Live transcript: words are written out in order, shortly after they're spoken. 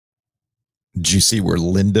Did you see where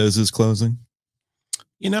Linda's is closing?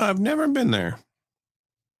 I've never been there.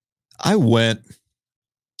 I went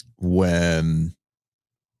when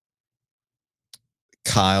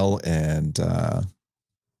Kyle and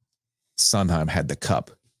Sondheim had the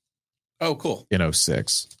cup. Oh, cool. In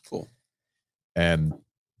 2006. Cool. And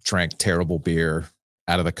drank terrible beer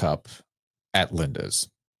out of the cup at Linda's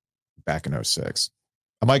back in 2006.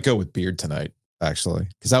 I might go with Beard tonight, actually,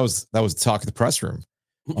 because that was the talk of the press room.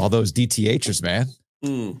 All those DTHers, man.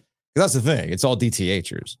 That's the thing. It's all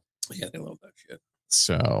DTHers. Yeah, they love that shit.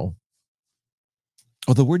 So,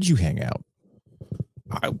 although, where'd you hang out?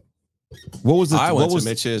 I went to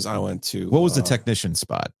Mitch's. I went to. What was the technician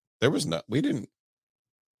spot? We didn't.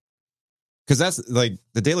 Because that's like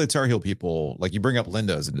the Daily Tar Heel people, like you bring up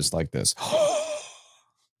Linda's and just like this,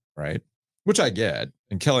 right? Which I get.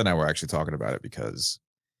 And Kelly and I were actually talking about it because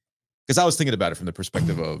I was thinking about it from the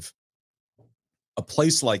perspective of a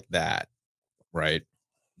place like that, right?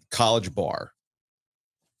 College bar.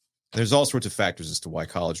 There's all sorts of factors as to why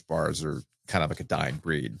college bars are kind of like a dying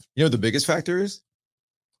breed. You know what the biggest factor is?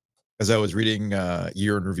 As I was reading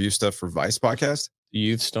year in review stuff for Vice podcast. The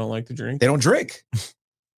youths don't like to drink. They don't drink.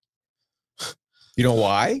 You know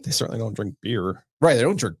why? They certainly don't drink beer. Right. They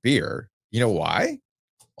don't drink beer. You know why?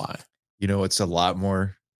 Why? It's a lot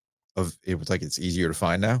more of it. Was like it's easier to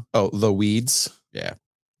find now. Oh, the weeds. Yeah.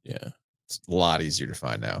 Yeah. It's a lot easier to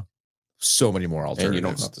find now. So many more alternatives. And you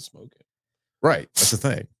don't have to smoke it. Right. That's the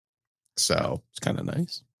thing. So it's kind of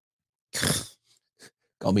nice.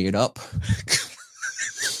 Gummy it up.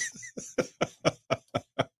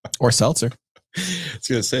 Or seltzer. I was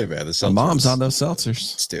gonna say, man, the mom's on those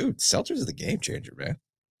seltzers. Dude, seltzers is the game changer, man.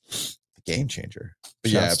 The game changer.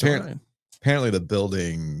 But yeah, apparently the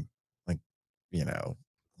building, like they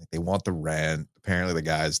want the rent. Apparently the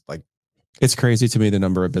guys like. It's crazy to me the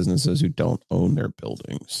number of businesses who don't own their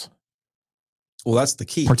buildings. Well, that's the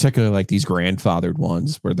key. Particularly like these grandfathered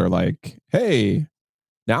ones where they're like, hey,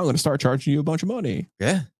 now I'm going to start charging you a bunch of money.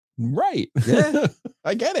 Yeah. Right. Yeah.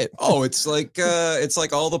 I get it. Oh, it's like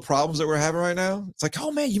all the problems that we're having right now. It's like,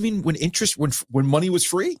 oh man, you mean when money was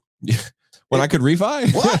free? Yeah. When I could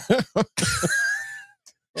refi? What?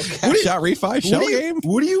 Cash out refi shell game?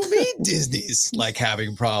 What do you mean Disney's like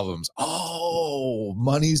having problems? Oh,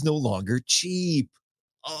 money's no longer cheap.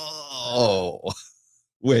 Oh,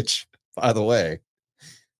 which, by the way,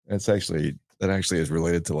 that actually is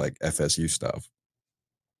related to like FSU stuff.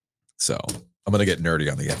 So I'm gonna get nerdy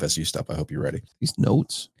on the FSU stuff. I hope you're ready. These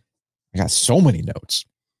notes. I got so many notes.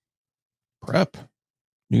 Prep.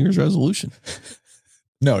 New Year's resolution.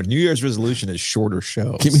 No, New Year's resolution is shorter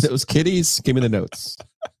shows. Give me those kitties. Give me the notes.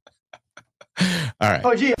 All right.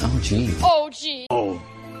 Oh, gee. Oh, gee. Oh, gee. Oh,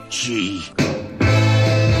 gee.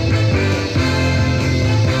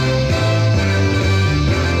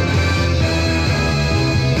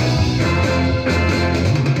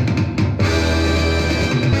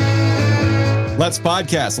 Let's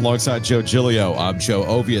podcast alongside Joe Giglio. I'm Joe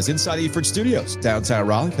Ovias inside Eford Studios, downtown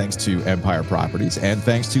Raleigh, thanks to Empire Properties and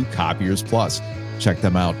thanks to Copiers Plus. Check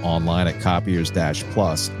them out online at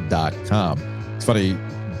copiers-plus.com. It's funny,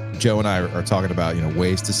 Joe and I are talking about,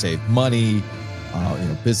 ways to save money.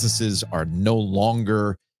 Businesses are no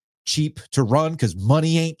longer cheap to run because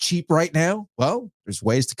money ain't cheap right now. Well, there's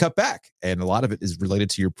ways to cut back. And a lot of it is related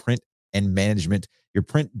to your print and management, your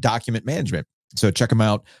print document management. So check them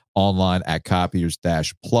out online at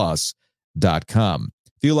copiers-plus.com.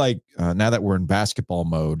 Feel like now that we're in basketball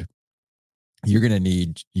mode, you're going to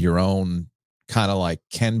need your own kind of like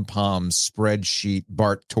Ken Palm spreadsheet,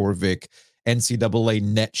 Bart Torvik, NCAA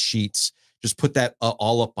net sheets. Just put that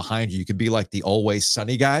all up behind you. You could be like the always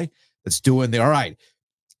sunny guy that's doing all right,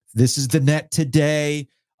 this is the net today.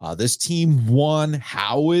 This team won.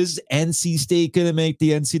 How is NC State going to make the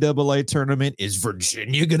NCAA tournament? Is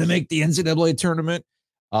Virginia going to make the NCAA tournament?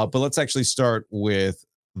 But let's actually start with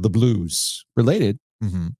the Blues. Related.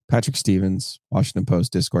 Mm-hmm. Patrick Stevens, Washington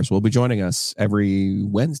Post Discourse, will be joining us every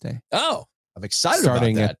Wednesday. Oh, I'm excited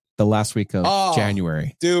starting about that. At the last week of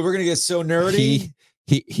January. Dude, we're going to get so nerdy.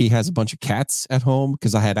 He has a bunch of cats at home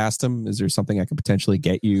because I had asked him, is there something I could potentially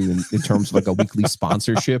get you in terms of like a weekly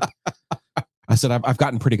sponsorship? I said, I've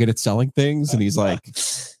gotten pretty good at selling things. And he's like,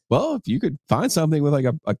 well, if you could find something with like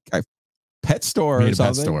a pet store or something.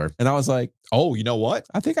 Pet store. And I was like, oh, you know what?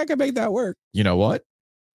 I think I can make that work. You know what?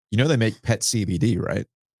 They make pet CBD, right?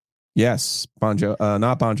 Yes.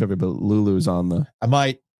 Not Bon Jovi, but Lulu's on the. I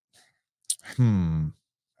might. I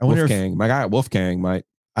wonder Wolfgang. My guy at Wolfgang might.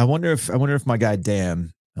 I wonder if my guy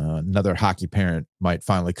Dan, another hockey parent, might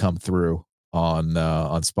finally come through on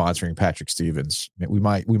sponsoring Patrick Stevens. We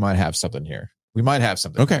might have something here. We might have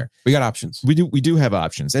something. Okay. There. We got options. We do have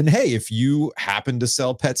options. And hey, if you happen to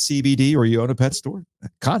sell pet CBD or you own a pet store,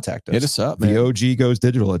 contact us. Hit us up, man.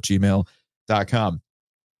 theoggoesdigital@gmail.com.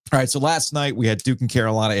 All right. So last night we had Duke and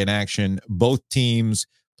Carolina in action. Both teams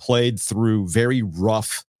played through very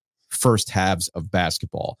rough first halves of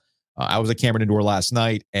basketball. I was at Cameron Indoor last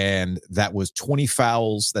night, and that was 20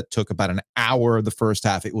 fouls that took about an hour of the first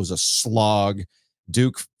half. It was a slog.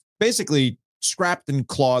 Duke basically scrapped and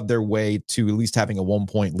clawed their way to at least having a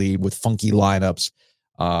 1-point lead with funky lineups.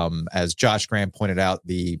 As Josh Graham pointed out,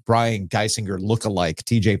 the Brian Geisinger lookalike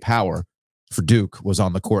TJ Power for Duke was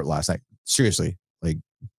on the court last night. Seriously, like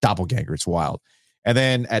doppelganger. It's wild. And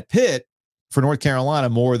then at Pitt for North Carolina,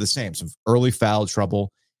 more of the same. Some early foul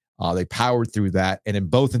trouble. They powered through that. And in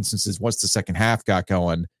both instances, once the second half got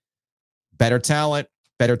going, better talent,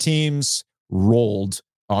 better teams rolled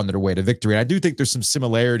on their way to victory. And I do think there's some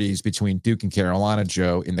similarities between Duke and Carolina,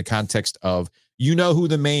 Joe, in the context of, you know, who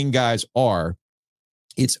the main guys are.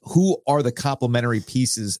 It's who are the complementary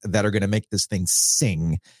pieces that are going to make this thing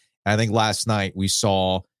sing. And I think last night we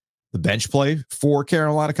saw the bench play for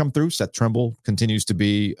Carolina come through. Seth Trimble continues to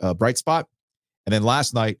be a bright spot. And then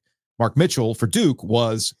last night, Mark Mitchell for Duke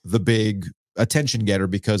was the big attention getter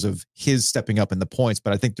because of his stepping up in the points.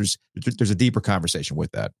 But I think there's a deeper conversation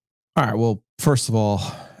with that. All right. Well, first of all,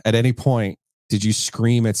 at any point, did you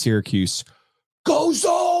scream at Syracuse, "Go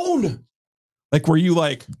zone"? Like, were you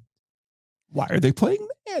like, why are they playing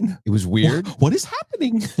man? It was weird. What is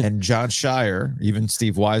happening? And John Shire, even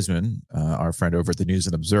Steve Wiseman, our friend over at the News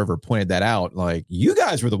and Observer, pointed that out. Like, you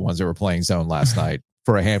guys were the ones that were playing zone last night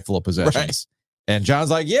for a handful of possessions. Right. And John's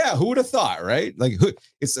like, yeah, who would have thought, right? Like,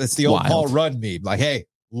 it's the old Paul Rudd meme. Like, hey,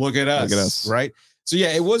 look at us, right? So, yeah,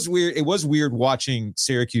 it was weird. It was weird watching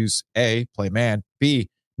Syracuse, A, play man, B,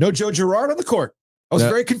 no Joe Girard on the court. I was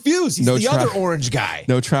very confused. He's the other orange guy.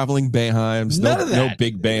 No traveling Boeheims. None of that. No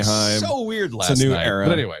big Boeheim. So weird last night. It's a new era.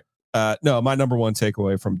 But anyway. No, my number one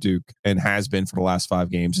takeaway from Duke, and has been for the last 5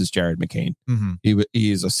 games, is Jared McCain. Mm-hmm.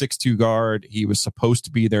 He is a 6'2" guard. He was supposed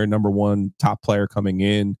to be their number 1 top player coming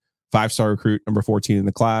in. 5-star recruit, number 14 in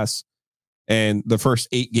the class. And the first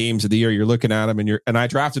 8 games of the year, you're looking at him, and I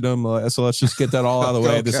drafted him. So let's just get that all out of the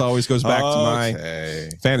way. Okay. This always goes back to my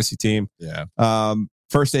fantasy team. Yeah.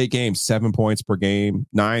 First 8 games, 7 points per game,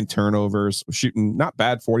 9 turnovers, shooting not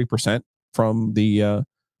bad, 40% from the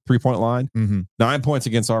 3-point line. Mm-hmm. 9 points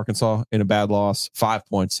against Arkansas in a bad loss, 5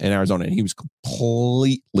 points in Arizona. And he was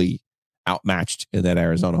completely outmatched in that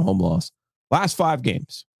Arizona home loss. Last 5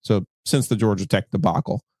 games. So since the Georgia Tech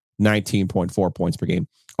debacle, 19.4 points per game,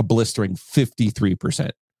 a blistering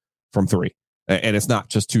 53% from 3. And it's not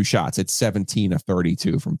just 2 shots. It's 17 of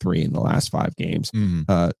 32 from 3 in the last 5 games.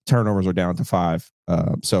 Mm-hmm. Turnovers are down to 5.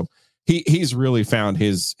 So he's really found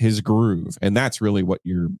his groove. And that's really what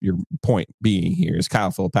your point being here is.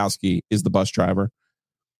 Kyle Filipowski is the bus driver.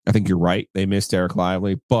 I think you're right. They missed Eric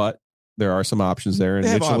Lively, but there are some options there. And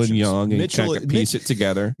Mitchell and Young, and kind of piece it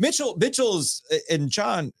together. Mitchell's, and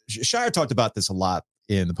John Shire talked about this a lot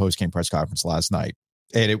in the post-game press conference last night.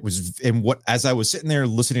 And it was, as I was sitting there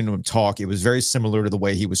listening to him talk, it was very similar to the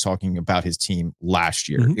way he was talking about his team last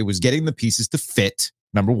year. Mm-hmm. It was getting the pieces to fit,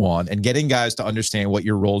 number one, and getting guys to understand what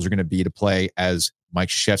your roles are going to be to play, as Mike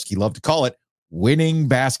Krzyzewski loved to call it, winning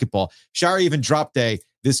basketball. Shire even dropped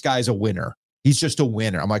this guy's a winner. He's just a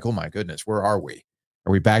winner. I'm like, oh my goodness, where are we?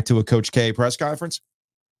 Are we back to a Coach K press conference?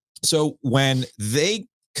 So when they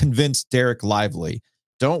convinced Derek Lively,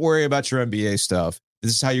 don't worry about your NBA stuff.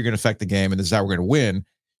 This is how you're going to affect the game, and this is how we're going to win.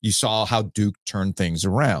 You saw how Duke turned things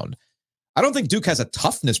around. I don't think Duke has a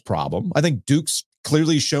toughness problem. I think Duke's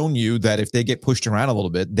clearly shown you that if they get pushed around a little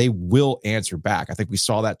bit, they will answer back. I think we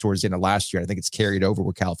saw that towards the end of last year. I think it's carried over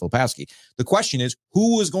with Kyle Filipowski. The question is,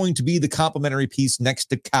 who is going to be the complementary piece next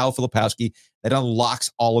to Kyle Filipowski that unlocks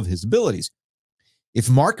all of his abilities? If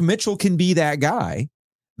Mark Mitchell can be that guy,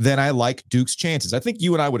 then I like Duke's chances. I think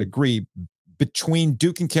you and I would agree, between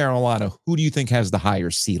Duke and Carolina, who do you think has the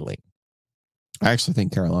higher ceiling? I actually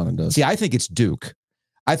think Carolina does. See, I think it's Duke.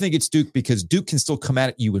 I think it's Duke because Duke can still come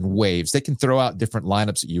at you in waves. They can throw out different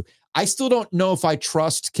lineups at you. I still don't know if I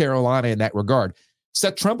trust Carolina in that regard.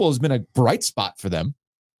 Seth Trimble has been a bright spot for them,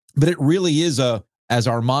 but it really is as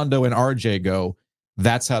Armando and RJ go,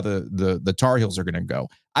 that's how the Tar Heels are going to go.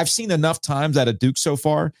 I've seen enough times out of Duke so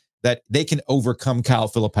far that they can overcome Kyle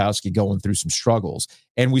Filipowski going through some struggles.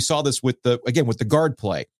 And we saw this with the guard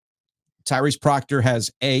play. Tyrese Proctor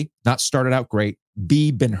has A, not started out great,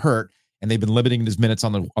 B, been hurt, and they've been limiting his minutes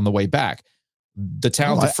on the way back. The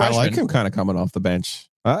talented freshman, I like him kind of coming off the bench.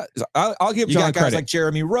 I'll give John got guys credit. like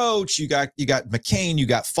Jeremy Roach, you got McCain, you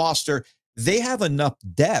got Foster. They have enough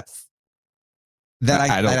depth that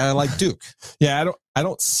I like Duke. Yeah, I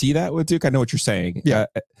don't see that with Duke. I know what you're saying. Yeah.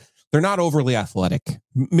 They're not overly athletic.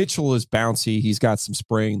 Mitchell is bouncy. He's got some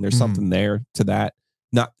spring. There's something there to that.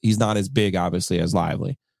 He's not as big, obviously, as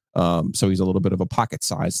Lively. So he's a little bit of a pocket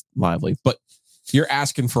size Lively. But you're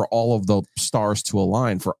asking for all of the stars to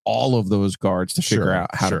align for all of those guards to figure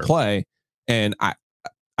out how to play. And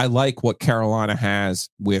I like what Carolina has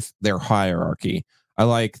with their hierarchy. I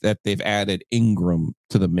like that they've added Ingram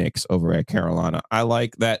to the mix over at Carolina. I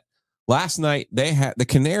like that last night the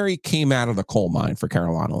Canary came out of the coal mine for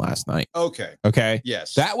Carolina last night. Okay.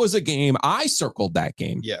 Yes. That was a game. I circled that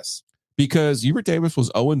game. Yes. Because Hubert Davis was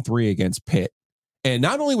 0-3 against Pitt. And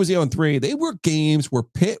not only was he 0-3, they were games where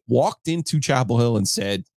Pitt walked into Chapel Hill and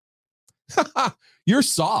said, you're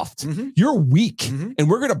soft, you're weak, and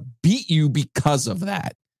we're going to beat you because of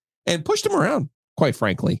that. And pushed them around, quite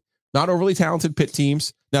frankly. Not overly talented Pitt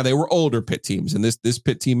teams. Now, they were older Pitt teams, and this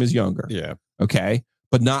Pitt team is younger. Yeah. Okay.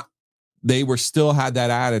 But they were still had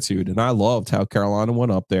that attitude. And I loved how Carolina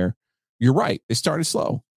went up there. You're right. They started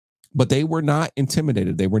slow, but they were not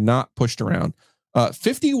intimidated. They were not pushed around.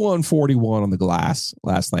 51-41 on the glass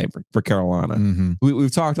last night for Carolina.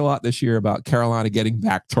 We've talked a lot this year about Carolina getting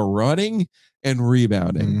back to running and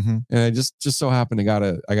rebounding. And I just so happened I got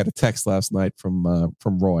a text last night from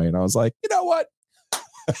Roy, and I was like, you know what?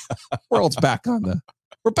 We're back on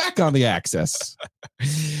the access.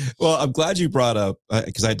 Well, I'm glad you brought up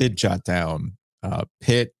because I did jot down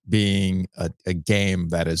Pitt being a game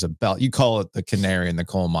that is a bell. You call it the canary in the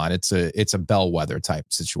coal mine. It's a bellwether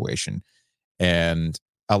type situation. And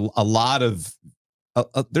a lot of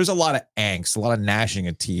there's a lot of angst, a lot of gnashing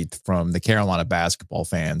of teeth from the Carolina basketball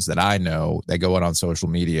fans that I know that go out on social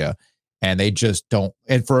media, and they just don't.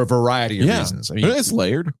 And for a variety of reasons, I mean, it's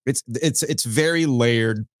layered. It's very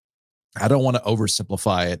layered. I don't want to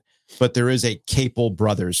oversimplify it, but there is a Capel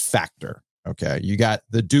brothers factor. Okay, you got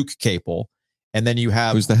the Duke Capel, and then you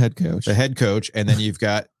have who's the head coach, and then you've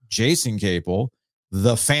got Jason Capel,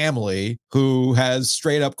 the family, who has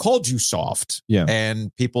straight up called you soft. Yeah.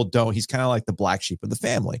 And people don't, he's kind of like the black sheep of the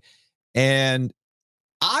family. And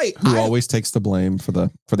I always takes the blame for the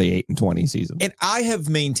 8-20 season. And I have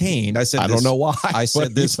maintained, I don't know why. I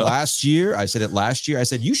said this last year. I said it last year. I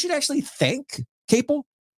said, you should actually thank Capel.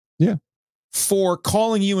 Yeah. For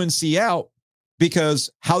calling UNC out, because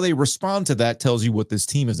how they respond to that tells you what this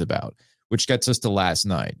team is about, which gets us to last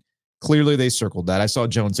night. Clearly, they circled that. I saw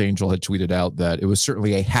Jones Angel had tweeted out that it was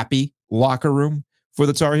certainly a happy locker room for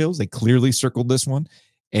the Tar Heels. They clearly circled this one.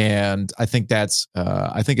 And I think it's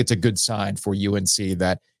a good sign for UNC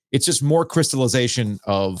that it's just more crystallization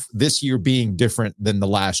of this year being different than the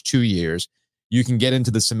last 2 years. You can get into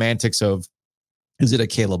the semantics of, is it a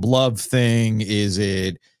Caleb Love thing? Is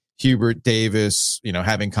it Hubert Davis,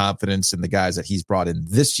 having confidence in the guys that he's brought in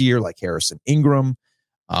this year, like Harrison Ingram?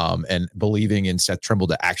 And believing in Seth Trimble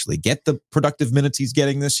to actually get the productive minutes he's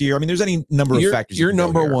getting this year. I mean, there's any number of factors. Your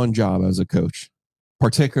number one job as a coach,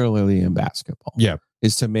 particularly in basketball,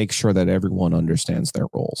 is to make sure that everyone understands their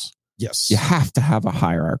roles. Yes. You have to have a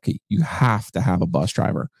hierarchy. You have to have a bus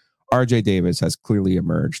driver. RJ Davis has clearly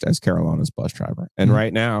emerged as Carolina's bus driver. And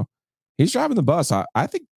right now, he's driving the bus. I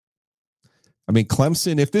think,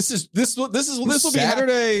 Clemson, if this will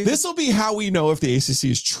Saturday, this will be how we know if the ACC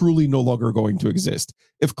is truly no longer going to exist.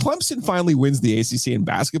 If Clemson finally wins the ACC in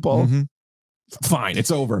basketball, fine,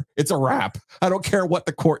 it's over. It's a wrap. I don't care what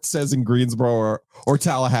the court says in Greensboro or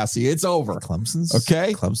Tallahassee. It's over.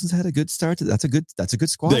 Clemson's had a good start. That's a good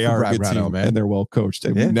squad. They are a good team, man, and they're well coached.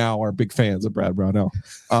 And we now are big fans of Brad Brownell.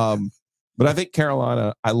 But I think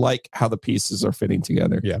Carolina, I like how the pieces are fitting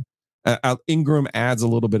together. Yeah. Ingram adds a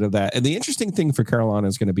little bit of that. And the interesting thing for Carolina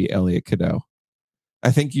is going to be Elliot Cadeau. I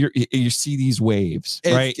think you see these waves,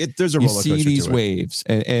 right? There's a roller coaster. You see these waves.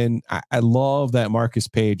 And I love that Marcus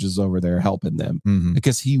Page is over there helping them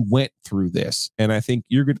because he went through this. And I think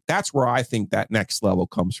that's where I think that next level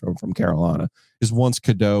comes from Carolina, is once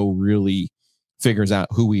Cadeau really figures out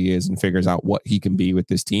who he is and figures out what he can be with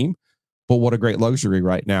this team. But what a great luxury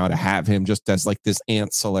right now to have him just as like this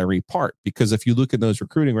ancillary part. Because if you look at those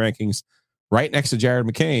recruiting rankings, right next to Jared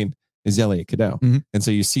McCain is Elliot Cadeau. And so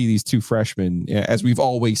you see these two freshmen, as we've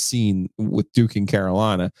always seen with Duke and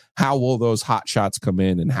Carolina. How will those hot shots come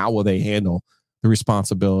in, and how will they handle the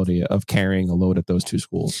responsibility of carrying a load at those two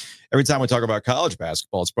schools? Every time we talk about college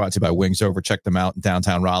basketball, it's brought to you by Wings Over. Check them out in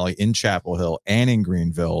downtown Raleigh, in Chapel Hill, and in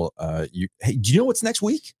Greenville. Do you know what's next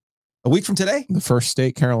week? A week from today? The first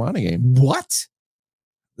state Carolina game. What?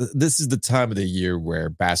 This is the time of the year where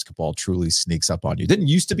basketball truly sneaks up on you. Didn't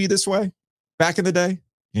used to be this way back in the day.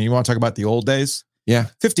 And you want to talk about the old days? Yeah.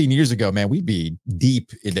 15 years ago, man, we'd be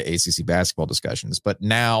deep into ACC basketball discussions. But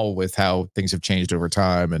now with how things have changed over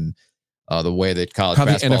time and the way that college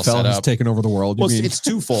basketball the NFL has taken over the world. Well, it's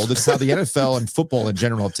twofold. It's how the NFL and football in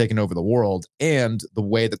general have taken over the world, and the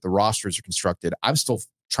way that the rosters are constructed. I'm still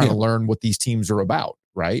trying to learn what these teams are about,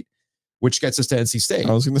 right? Which gets us to NC State.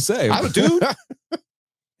 I was going to say, dude,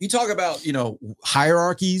 you talk about,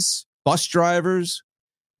 hierarchies, bus drivers,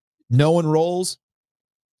 knowing roles.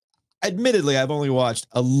 Admittedly, I've only watched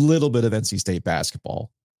a little bit of NC State basketball,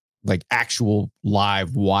 like actual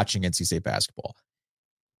live watching NC State basketball.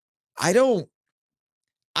 I don't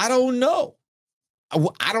know.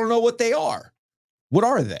 I don't know what they are. What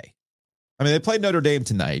are they? I mean, they played Notre Dame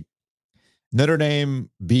tonight. Notre Dame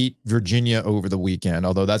beat Virginia over the weekend,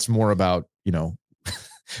 although that's more about,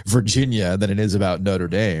 Virginia than it is about Notre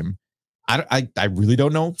Dame. I really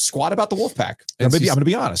don't know squat about the Wolfpack. I'm going to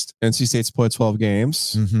be honest. NC State's played 12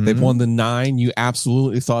 games. Mm-hmm. They've won the 9 you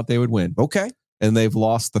absolutely thought they would win. Okay. And they've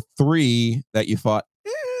lost the 3 that you thought,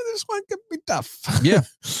 this one could be tough. Yeah.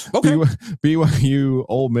 Okay. BYU,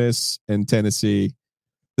 Ole Miss, and Tennessee.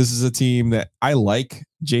 This is a team that I like.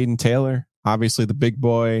 Jaden Taylor, obviously the big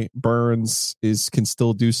boy. Burns can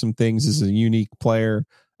still do some things as a unique player.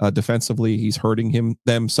 Defensively, he's hurting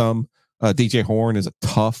them some. DJ Horn is a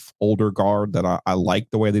tough older guard that I like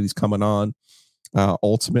the way that he's coming on.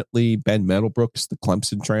 Ultimately, Ben Meadowbrooks, the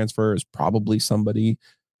Clemson transfer, is probably somebody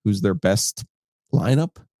who's their best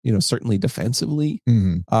lineup. Certainly defensively.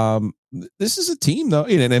 Mm-hmm. This is a team, though,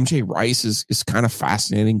 and MJ Rice is kind of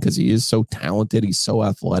fascinating because he is so talented. He's so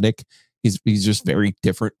athletic. He's just very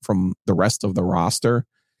different from the rest of the roster.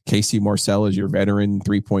 Casey Marcel is your veteran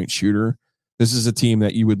 3-point shooter. This is a team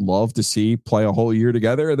that you would love to see play a whole year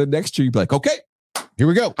together. And then next year you'd be like, okay, here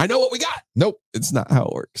we go. I know what we got. Nope. It's not how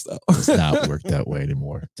it works, though. It's not work that way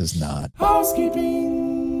anymore. It does not.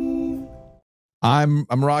 Housekeeping. I'm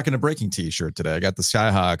rocking a Breaking Tea shirt today. I got the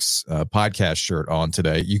Skyhawks podcast shirt on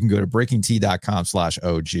today. You can go to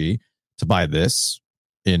breakingtea.com/OG to buy this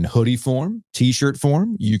in hoodie form, t-shirt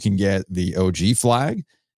form. You can get the OG flag.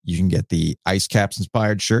 You can get the Ice Caps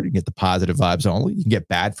inspired shirt. You can get the positive vibes only. You can get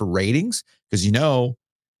bad for ratings because the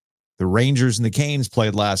Rangers and the Canes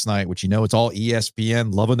played last night, which it's all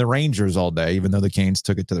ESPN loving the Rangers all day, even though the Canes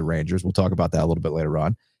took it to the Rangers. We'll talk about that a little bit later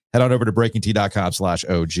on. Head on over to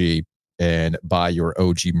breakingtea.com/OG and buy your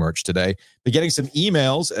OG merch today. Be getting some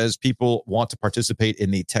emails as people want to participate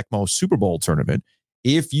in the Tecmo Super Bowl tournament.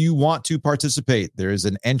 If you want to participate, there is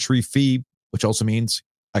an entry fee, which also means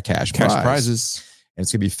a cash prizes. And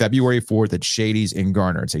it's going to be February 4th at Shady's in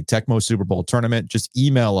Garner. It's a Tecmo Super Bowl tournament. Just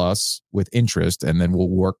email us with interest, and then we'll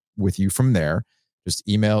work with you from there. Just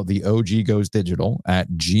email the OG Goes Digital at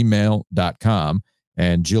gmail.com,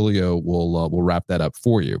 and Giulio will wrap that up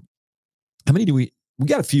for you. How many do we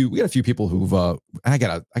got a few people who've I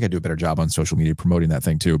got to do a better job on social media promoting that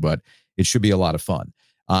thing too, but it should be a lot of fun.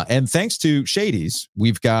 And thanks to Shady's,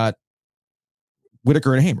 we've got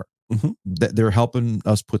Whitaker and Hamer. Mm-hmm. They're helping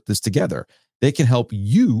us put this together. They can help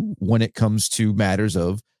you when it comes to matters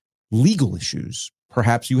of legal issues.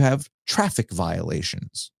 Perhaps you have traffic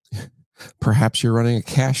violations. Perhaps you're running a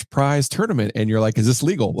cash prize tournament and you're like, is this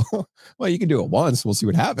legal? Well, you can do it once. We'll see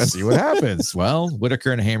what happens. Well,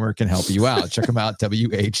 Whitaker and Hamer can help you out. Check them out,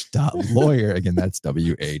 wh.lawyer. Again, that's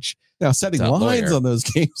WH. Now, setting lines on those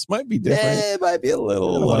games might be different. It might be a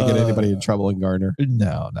little. I don't want to get anybody in trouble in Garner.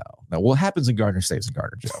 No. What happens in Garner stays in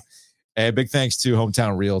Garner, Joe. And big thanks to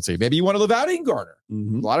Hometown Realty. Maybe you want to live out in Garner.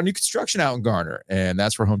 Mm-hmm. A lot of new construction out in Garner. And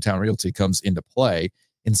that's where Hometown Realty comes into play.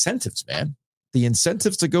 Incentives, man. The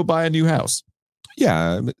incentives to go buy a new house.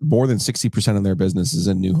 Yeah, more than 60% of their business is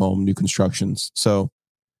in new constructions. So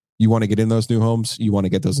you want to get in those new homes. You want to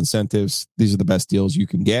get those incentives. These are the best deals you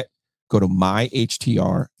can get. Go to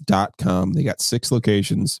myhtr.com. They got 6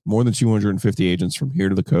 locations, more than 250 agents from here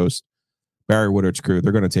to the coast. Barry Woodard's crew,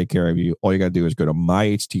 they're going to take care of you. All you got to do is go to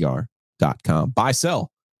myhtr.com. Buy,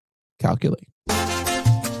 sell, calculate.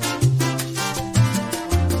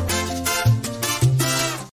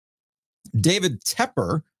 David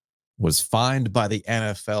Tepper was fined by the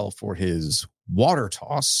NFL for his water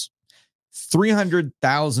toss.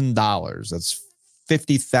 $300,000. That's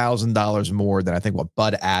 $50,000 more than I think what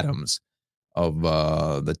Bud Adams of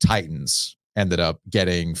the Titans ended up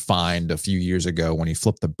getting fined a few years ago when he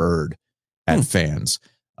flipped the bird at fans.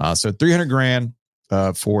 So $300,000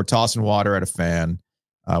 for tossing water at a fan.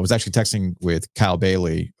 I was actually texting with Kyle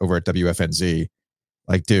Bailey over at WFNZ.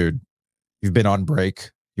 Like, dude, you've been on break.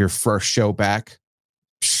 Your first show back.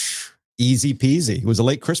 Easy peasy. It was a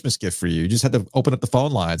late Christmas gift for you. You just had to open up the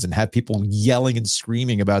phone lines and have people yelling and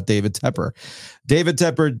screaming about David Tepper. David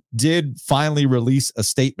Tepper did finally release a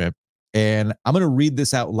statement. And I'm going to read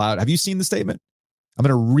this out loud. Have you seen the statement? I'm going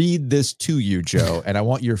to read this to you, Joe, and I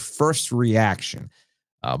want your first reaction.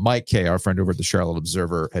 Mike K., our friend over at the Charlotte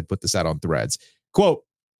Observer, had put this out on Threads. Quote,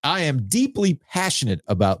 I am deeply passionate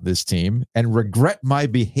about this team and regret my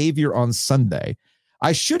behavior on Sunday.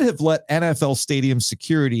 I should have let NFL stadium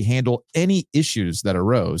security handle any issues that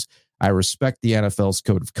arose. I respect the NFL's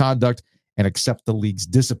code of conduct and accept the league's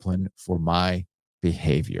discipline for my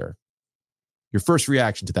behavior. Your first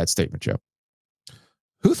reaction to that statement, Joe?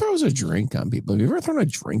 Who throws a drink on people? Have you ever thrown a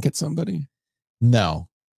drink at somebody? No.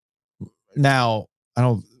 Now, I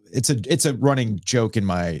don't. It's a running joke in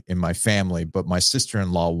my family, but my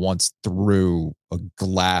sister-in-law once threw a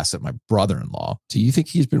glass at my brother-in-law. Do you think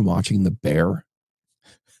he's been watching The Bear?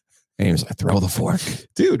 And he was like, throw the fork.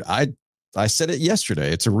 Dude, I said it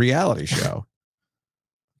yesterday. It's a reality show.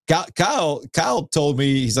 Kyle told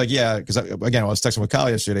me, he's like, yeah, because again, I was texting with Kyle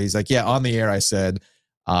yesterday. He's like, yeah, on the air, I said,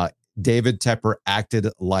 David Tepper acted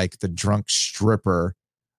like the drunk stripper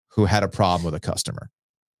who had a problem with a customer.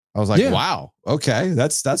 I was like, wow, okay,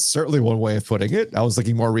 that's certainly one way of putting it. I was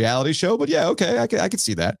thinking more reality show, but yeah, okay, I could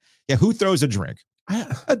see that. Yeah, who throws a drink?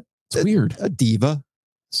 It's weird. A diva.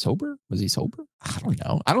 Sober? Was he sober? I don't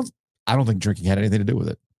know. I don't think drinking had anything to do with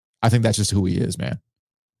it. I think that's just who he is, man.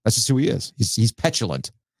 That's just who he is. He's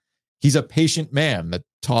petulant. He's a patient man that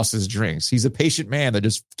tosses drinks. He's a patient man that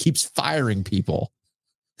just keeps firing people.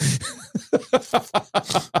 But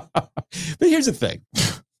here's the thing.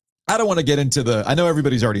 I don't want to get into I know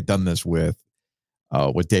everybody's already done this with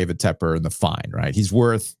David Tepper and the fine, right? He's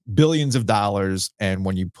worth billions of dollars. And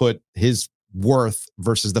when you put his worth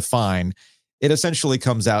versus the fine, it essentially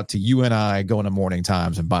comes out to you and I going to Morning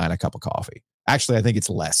Times and buying a cup of coffee. Actually, I think it's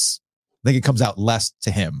less. I think it comes out less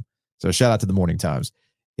to him. So shout out to the Morning Times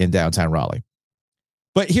in downtown Raleigh.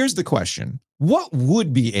 But here's the question. What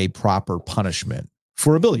would be a proper punishment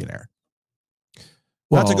for a billionaire?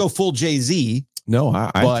 Well, not to go full Jay-Z. No,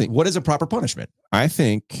 I think, what is a proper punishment? I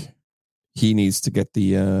think he needs to get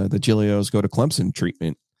the Giglios go to Clemson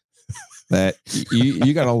treatment. That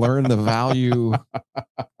you got to learn the value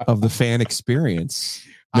of the fan experience.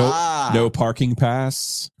 No parking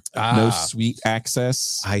pass, no suite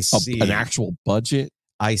access. I see. An actual budget.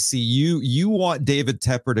 I see. You want David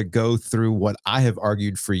Tepper to go through what I have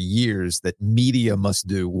argued for years that media must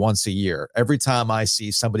do once a year. Every time I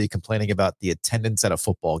see somebody complaining about the attendance at a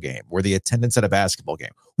football game or the attendance at a basketball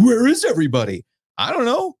game, where is everybody? I don't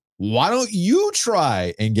know. Why don't you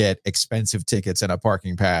try and get expensive tickets and a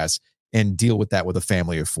parking pass and deal with that with a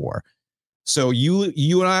family of four? So you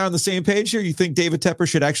and I are on the same page here? You think David Tepper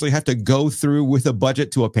should actually have to go through with a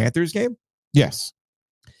budget to a Panthers game? Yes.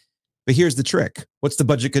 But here's the trick. What's the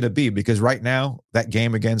budget going to be? Because right now, that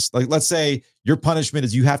game against, like, let's say your punishment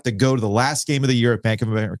is you have to go to the last game of the year at Bank of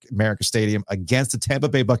America Stadium against the Tampa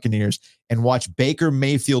Bay Buccaneers and watch Baker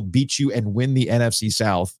Mayfield beat you and win the NFC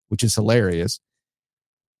South, which is hilarious.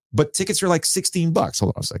 But tickets are like $16.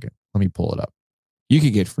 Hold on a second. Let me pull it up. You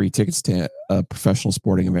could get free tickets to a professional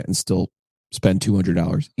sporting event and still spend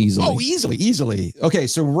 $200 easily. Oh, easily. Okay,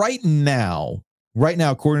 so right now,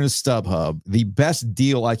 according to StubHub, the best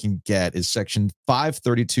deal I can get is section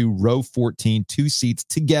 532, row 14, 2 seats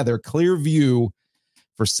together, clear view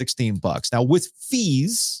for $16. Now, with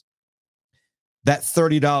fees, that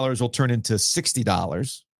 $30 will turn into $60.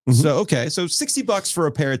 Mm-hmm. So $60 for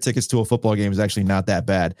a pair of tickets to a football game is actually not that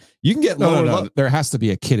bad. You can get lower. No. There has to be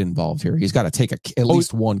a kid involved here. He's got to take at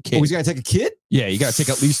least one kid. Oh, he's got to take a kid? Yeah, you got to take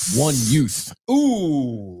at least one youth.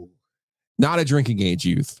 Ooh. Not a drinking age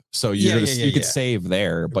youth. So you could save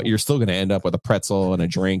there, but you're still going to end up with a pretzel and a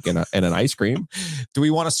drink and an ice cream. Do we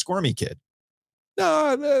want a squirmy kid?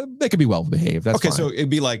 No, they could be well behaved. That's fine. So it'd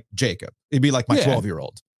be like Jacob. It'd be like my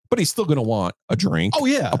 12-year-old. But he's still going to want a drink. Oh,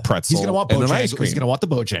 yeah. A pretzel. He's going to want an ice cream. He's going to want the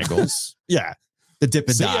Bojangles. Yeah. The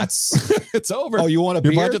Dippin' Dots. It's over. Oh, you want a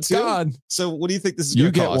beer? Your budget's gone. So what do you think this is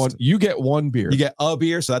going to cost? You get one beer. You get a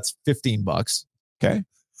beer, so that's $15. Okay.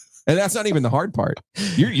 And that's not even the hard part.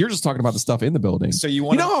 You're just talking about the stuff in the building. So you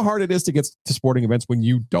know how hard it is to get to sporting events when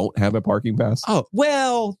you don't have a parking pass? Oh,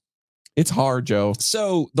 well, it's hard, Joe.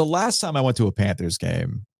 So the last time I went to a Panthers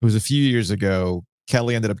game, it was a few years ago.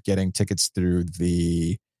 Kelly ended up getting tickets through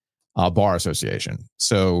the bar association.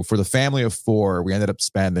 So for the family of four, we ended up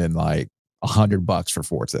spending like $100 for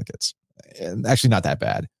 4 tickets. And actually not that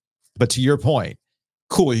bad. But to your point,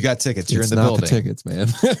 cool, you got tickets. You're in the building. The tickets, man.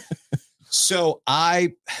 So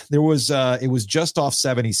it was just off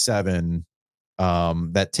 77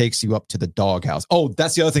 that takes you up to the doghouse. Oh,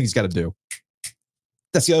 that's the other thing he's got to do.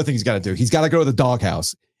 He's got to go to the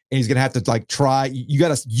doghouse and he's going to have to try.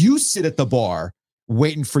 You sit at the bar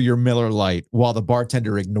waiting for your Miller Lite while the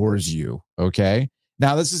bartender ignores you. Okay.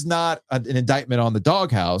 Now, this is not an indictment on the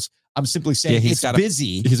doghouse. I'm simply saying he's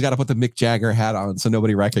busy. He's got to put the Mick Jagger hat on so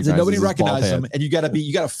nobody recognizes him. And you got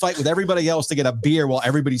to fight with everybody else to get a beer while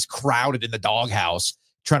everybody's crowded in the doghouse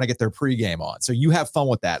trying to get their pregame on. So you have fun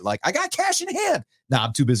with that. Like, I got cash in hand. Nah,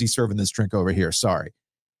 I'm too busy serving this drink over here. Sorry.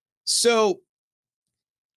 So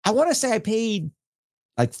I want to say I paid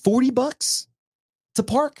like $40 to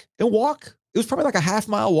park and walk. It was probably like a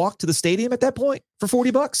half-mile walk to the stadium at that point for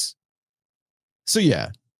 $40. So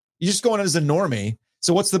yeah, you're just going as a normie.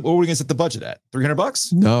 So what are we going to set the budget at?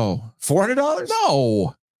 $300? No. $400?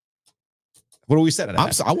 No. What do we set it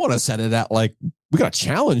at? I want to set it at like, we got to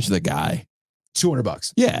challenge the guy.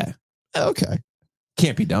 $200. Yeah. Okay.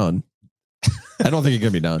 Can't be done. I don't think it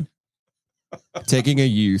can be done. Taking a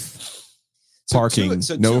youth, parking,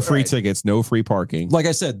 no free tickets, no free parking. Like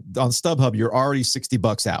I said, on StubHub, you're already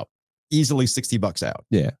 $60 out. Easily $60 out.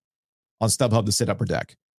 Yeah. On StubHub to sit upper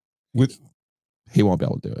deck. He won't be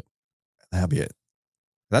able to do it. That'll be it.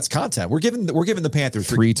 That's content. We're giving the Panthers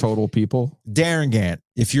 3 total people. Darren Gant,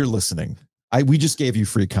 if you're listening, we just gave you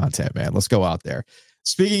free content, man. Let's go out there.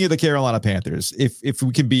 Speaking of the Carolina Panthers, if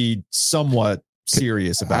we can be somewhat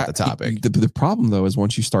serious about the topic. The problem, though, is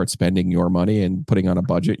once you start spending your money and putting on a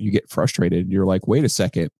budget, you get frustrated. You're like, wait a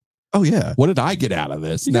second. Oh, yeah. What did I get out of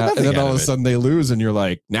this? And then all of a sudden they lose and you're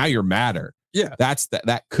like, now you're madder. Yeah.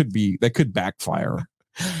 That could backfire.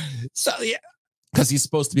 So, yeah. Because he's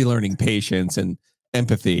supposed to be learning patience and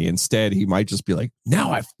empathy. Instead, he might just be like,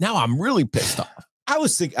 now I'm really pissed off. I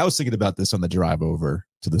was thinking about this on the drive over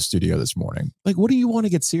to the studio this morning. Like, what do you want to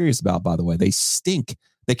get serious about, by the way? They stink.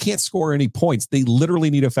 They can't score any points. They literally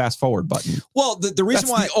need a fast forward button. Well, the reason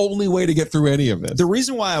why the only way to get through any of this. The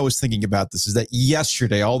reason why I was thinking about this is that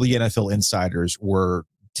yesterday, all the NFL insiders were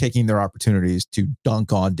taking their opportunities to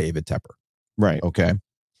dunk on David Tepper. Right. Okay.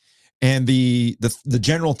 And the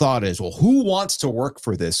general thought is, well, who wants to work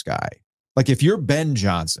for this guy? Like, if you're Ben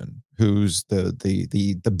Johnson, who's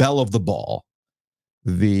the belle of the ball,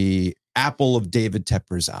 the apple of David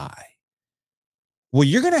Tepper's eye, well,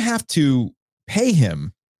 you're going to have to pay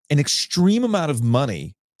him an extreme amount of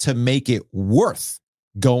money to make it worth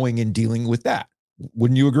going and dealing with that.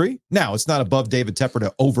 Wouldn't you agree? Now, it's not above David Tepper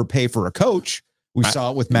to overpay for a coach. We saw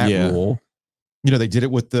it with Matt Rule. You know, they did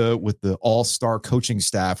it with the all-star coaching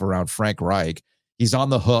staff around Frank Reich. He's on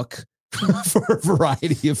the hook for a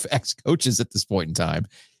variety of ex-coaches at this point in time.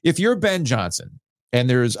 If you're Ben Johnson and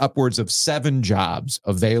there's upwards of 7 jobs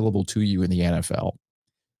available to you in the NFL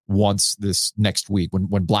once this next week,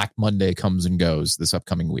 when Black Monday comes and goes this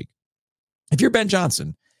upcoming week, if you're Ben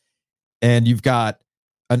Johnson and you've got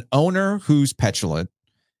an owner who's petulant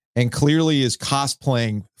and clearly is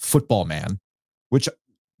cosplaying football man, which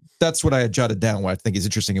that's what I had jotted down, what I think is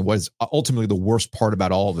interesting and was ultimately the worst part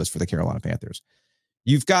about all of this for the Carolina Panthers.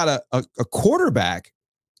 You've got a quarterback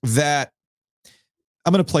that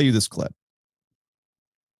I'm going to play you this clip.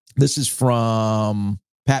 This is from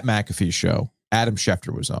Pat McAfee's show. Adam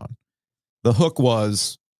Schefter was on. The hook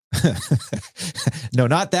was, no,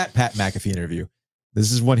 not that Pat McAfee interview.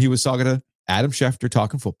 This is when he was talking to Adam Schefter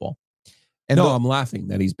talking football. And I'm laughing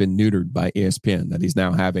that he's been neutered by ESPN, that he's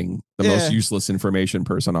now having the most useless information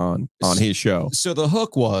person on his show. So the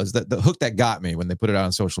hook was that the hook that got me when they put it out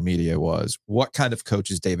on social media was, what kind of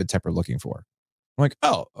coach is David Tepper looking for? I'm like,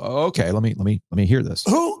 oh, okay. Let me hear this.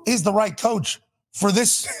 Who is the right coach for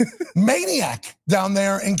this maniac down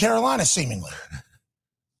there in Carolina, seemingly?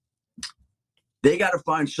 They got to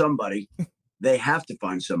find somebody. They have to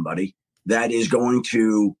find somebody that is going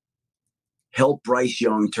to help Bryce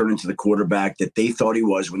Young turn into the quarterback that they thought he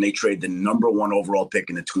was when they traded the #1 overall pick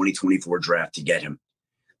in the 2024 draft to get him.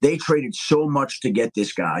 They traded so much to get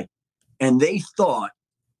this guy, and they thought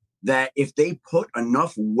that if they put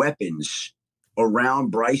enough weapons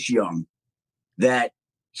around Bryce Young, that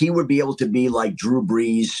he would be able to be like Drew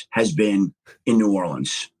Brees has been in New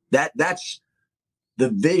Orleans. That's the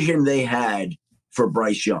vision they had for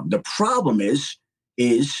Bryce Young. The problem is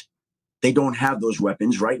they don't have those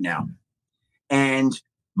weapons right now. And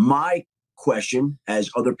my question, as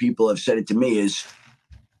other people have said it to me, is,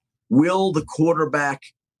 will the quarterback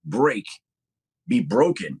break be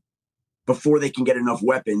broken before they can get enough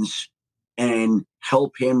weapons and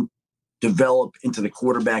help him develop into the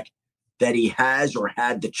quarterback that he has or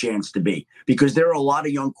had the chance to be? Because there are a lot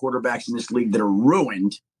of young quarterbacks in this league that are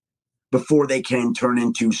ruined before they can turn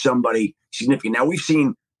into somebody significant. Now, we've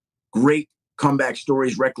seen great comeback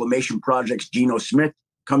stories, reclamation projects. Geno Smith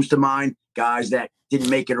comes to mind, guys that didn't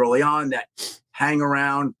make it early on, that hang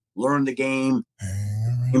around, learn the game,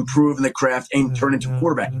 improve in the craft, and turn into a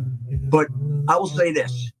quarterback. But I will say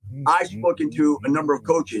this. I've spoken to a number of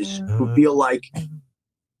coaches who feel like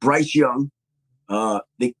Bryce Young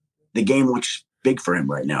the game looks big for him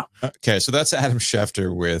right now. Okay, so that's Adam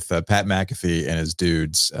Schefter with Pat McAfee and his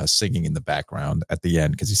dudes singing in the background at the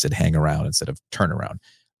end because he said hang around instead of turn around.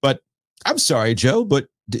 But I'm sorry, Joe, but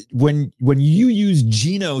when you use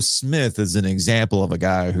Geno Smith as an example of a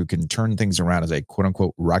guy who can turn things around as a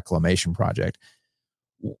quote-unquote reclamation project,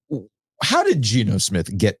 how did Geno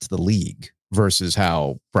Smith get to the league versus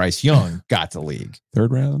how Bryce Young got to the league?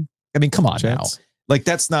 Third round? I mean, come on Jets. now. Like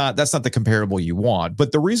that's not the comparable you want.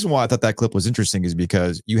 But the reason why I thought that clip was interesting is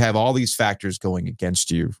because you have all these factors going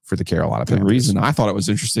against you for the Carolina Panthers. The reason I thought it was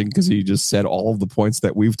interesting because he just said all of the points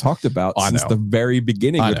that we've talked about since the very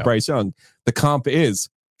beginning with Bryce Young. The comp is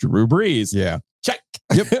Drew Brees. Yeah. Check.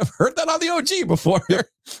 Yep. I've heard that on the OG before. Yep.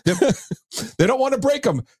 They don't want to break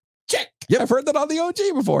him. Check. Yep. I've heard that on the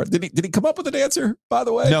OG before. Did he come up with an answer, by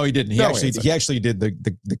the way? No, he didn't. He actually did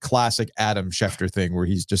the classic Adam Schefter thing where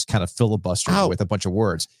he's just kind of filibustering with a bunch of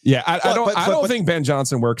words. Yeah, I don't think Ben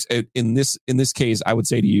Johnson works in this case. I would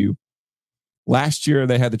say to you, last year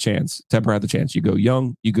they had the chance. Tepper had the chance. You go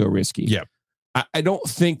young, you go risky. Yeah. I don't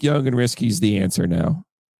think young and risky is the answer now.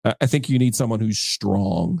 I think you need someone who's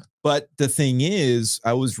strong. But the thing is,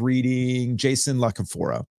 I was reading Jason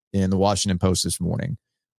LaCanfora in the Washington Post this morning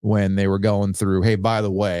when they were going through, hey, by the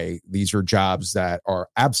way, these are jobs that are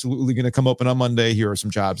absolutely going to come open on Monday. Here are some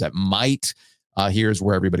jobs that might. Here's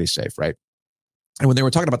where everybody's safe, right? And when they were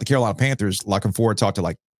talking about the Carolina Panthers, LaCanfora talked to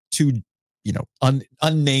like two,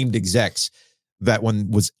 unnamed execs that when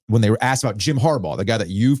they were asked about Jim Harbaugh, the guy that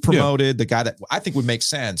you've promoted, the guy that I think would make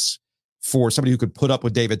sense for somebody who could put up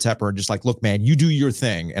with David Tepper and just like, look, man, you do your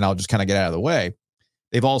thing and I'll just kind of get out of the way.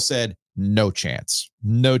 They've all said, no chance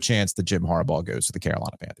that Jim Harbaugh goes to the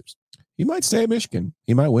Carolina Panthers. He might stay at Michigan.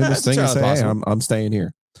 He might win this thing and say, hey, I'm staying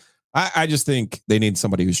here. I just think they need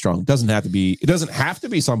somebody who's strong. It doesn't have to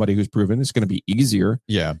be somebody who's proven. It's going to be easier.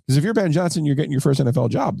 Yeah. Because if you're Ben Johnson, you're getting your first NFL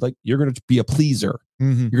job. Like you're going to be a pleaser.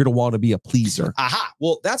 Mm-hmm. You're going to want to be a pleaser. Aha.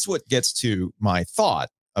 Well, that's what gets to my thought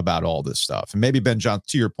about all this stuff. And maybe Ben Johnson,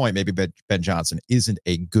 to your point, maybe Ben Johnson isn't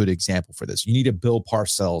a good example for this. You need a Bill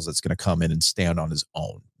Parcells that's going to come in and stand on his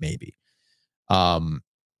own, maybe.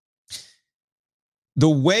 The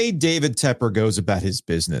way David Tepper goes about his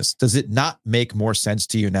business, does it not make more sense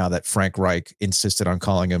to you now that Frank Reich insisted on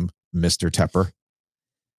calling him Mr. Tepper?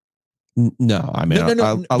 No, I mean,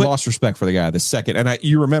 I lost respect for the guy the second, and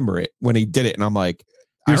you remember it when he did it, and I'm like,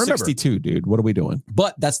 you're 62, dude. What are we doing?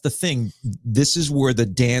 But that's the thing. This is where the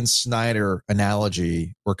Dan Snyder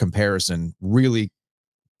analogy or comparison really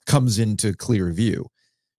comes into clear view,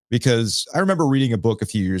 because I remember reading a book a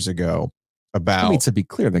few years ago about. I mean, to be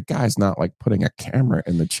clear, the guy's not like putting a camera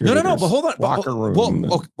in the cheerleaders' No. But hold on. locker room.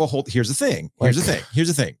 Well, hold. Here's the thing. Here's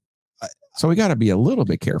the thing. So we got to be a little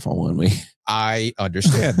bit careful when we. I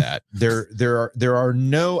understand that there are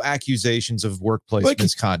no accusations of workplace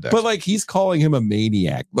misconduct, but like he's calling him a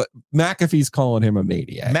maniac. But McAfee's calling him a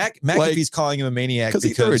maniac. McAfee's calling him a maniac because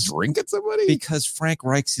he threw a drink at somebody. Because Frank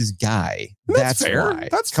Reich's his guy. That's fair. Why.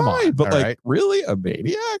 That's come fine. on. But like, really, a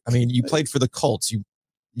maniac? I mean, you played for the Colts. You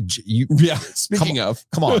yeah. Speaking of,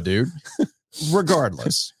 come on, dude.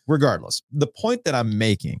 Regardless, the point that I'm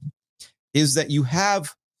making is that you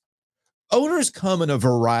have. Owners come in a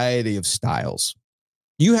variety of styles.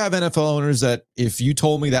 You have NFL owners that if you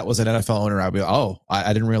told me that was an NFL owner, I'd be,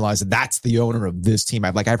 I didn't realize that's the owner of this team.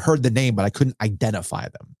 I've heard the name, but I couldn't identify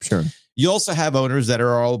them. Sure. You also have owners that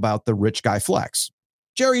are all about the rich guy flex.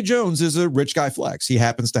 Jerry Jones is a rich guy flex. He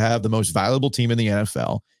happens to have the most valuable team in the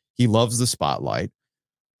NFL. He loves the spotlight.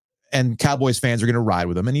 And Cowboys fans are going to ride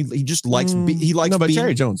with him. And he just likes,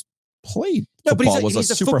 Jerry Jones played football, but was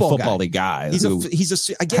a super football-y guy.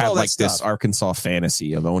 I get all that stuff. This Arkansas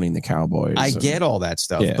fantasy of owning the Cowboys. I get all that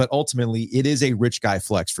stuff, but ultimately it is a rich guy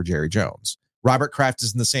flex for Jerry Jones. Robert Kraft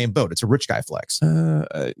is in the same boat. It's a rich guy flex.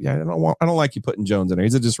 I don't like you putting Jones in there.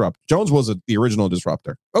 He's a disruptor. Jones was the original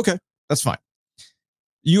disruptor. Okay, that's fine.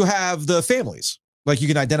 You have the families. Like you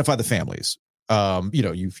can identify the families.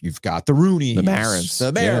 You've got the Rooneys, the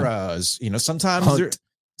Maras. Yeah.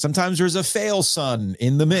 Sometimes there's a fail son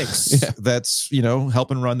in the mix that's,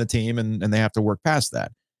 helping run the team and they have to work past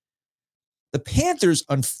that. The Panthers,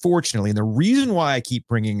 unfortunately, and the reason why I keep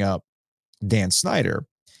bringing up Dan Snyder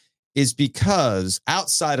is because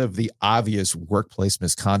outside of the obvious workplace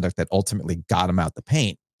misconduct that ultimately got him out the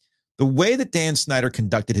paint, the way that Dan Snyder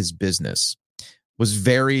conducted his business was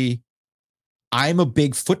very, I'm a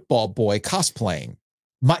big football boy cosplaying.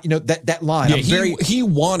 That line. Yeah, he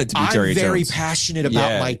wanted to be Jerry Jones. I'm very passionate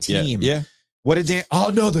about my team. Yeah. What did Dan?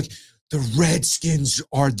 Oh no, the Redskins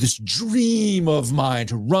are this dream of mine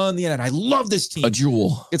to run the end. I love this team. A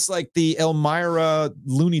jewel. It's like the Elmira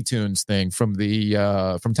Looney Tunes thing from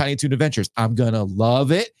Tiny Toon Adventures. I'm going to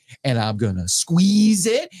love it, and I'm going to squeeze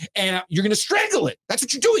it, and you're going to strangle it. That's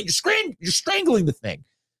what you're doing. You're strangling the thing.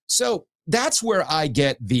 So that's where I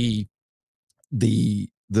get the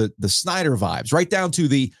Snyder vibes, right down to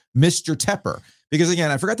the Mr. Tepper. Because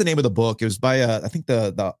again, I forgot the name of the book. It was by I think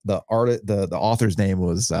the author's name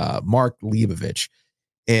was Mark Leibovich,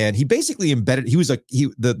 and he basically embedded.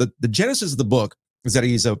 The genesis of the book is that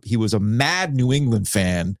he was a mad New England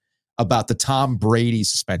fan about the Tom Brady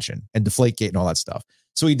suspension and Deflategate and all that stuff.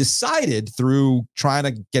 So he decided through trying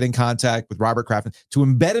to get in contact with Robert Kraft to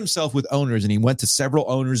embed himself with owners, and he went to several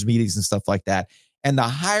owners meetings and stuff like that. And the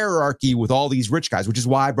hierarchy with all these rich guys, which is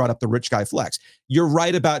why I brought up the rich guy flex. You're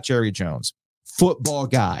right about Jerry Jones. Football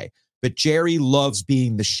guy, but Jerry loves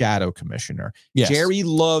being the shadow commissioner. Yes. Jerry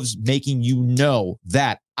loves making you know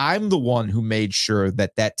that I'm the one who made sure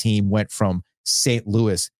that team went from St.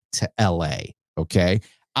 Louis to LA. Okay.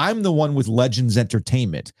 I'm the one with Legends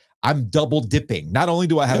Entertainment. I'm double dipping. Not only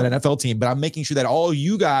do I have an NFL team, but I'm making sure that all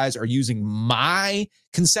you guys are using my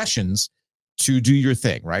concessions to do your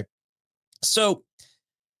thing. Right. So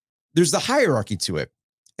there's the hierarchy to it.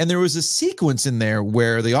 And there was a sequence in there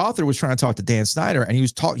where the author was trying to talk to Dan Snyder, and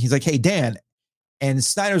he's like, hey, Dan. And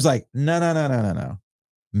Snyder's like, no,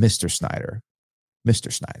 Mr. Snyder.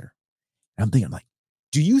 And I'm thinking, like,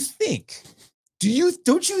 don't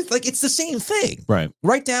you like, it's the same thing.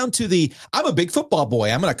 Right down to I'm a big football boy.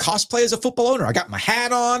 I'm going to cosplay as a football owner. I got my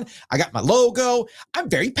hat on. I got my logo. I'm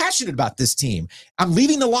very passionate about this team. I'm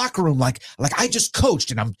leaving the locker room like I just coached,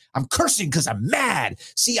 and I'm cursing because I'm mad.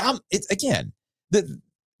 See,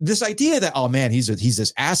 this idea that, oh man, he's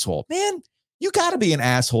this asshole. Man, you got to be an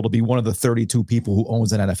asshole to be one of the 32 people who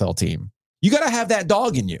owns an NFL team. You got to have that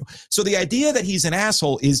dog in you. So the idea that he's an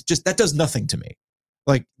asshole is just, that does nothing to me.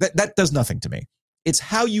 Like that does nothing to me. It's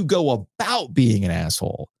how you go about being an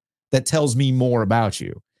asshole that tells me more about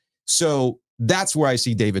you. So that's where I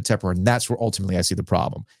see David Tepper, and that's where ultimately I see the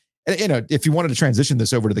problem. And, if you wanted to transition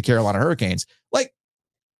this over to the Carolina Hurricanes, like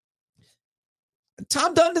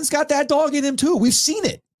Tom Dundon's got that dog in him too. We've seen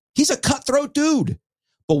it. He's a cutthroat dude.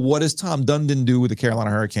 But what does Tom Dundon do with the Carolina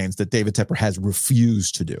Hurricanes that David Tepper has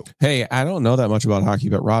refused to do? Hey, I don't know that much about hockey,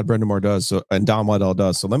 but Rod Brendamore does, and Don Waddell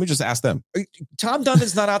does. So let me just ask them. Tom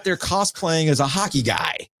Dundon's not out there cosplaying as a hockey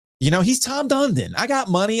guy. He's Tom Dundon. I got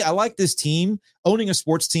money. I like this team. Owning a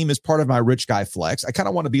sports team is part of my rich guy flex. I kind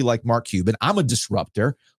of want to be like Mark Cuban. I'm a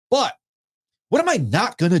disruptor. But what am I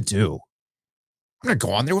not going to do? I'm going to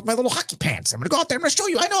go on there with my little hockey pants. I'm going to go out there. I'm going to show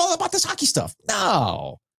you I know all about this hockey stuff.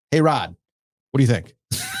 No. Hey, Rod, what do you think?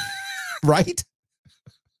 Right?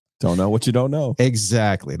 Don't know what you don't know.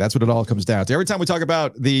 Exactly. That's what it all comes down to. Every time we talk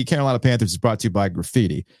about the Carolina Panthers, it's brought to you by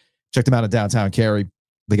Graffiti. Check them out in downtown Cary.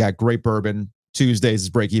 They got great bourbon. Tuesdays is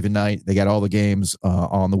break-even night. They got all the games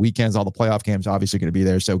on the weekends. All the playoff games obviously going to be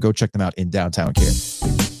there. So go check them out in downtown Cary.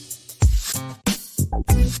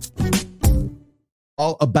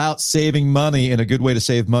 All about saving money, and a good way to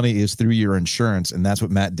save money is through your insurance, and that's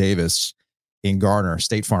what Matt Davis in Garner,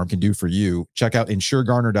 State Farm, can do for you. Check out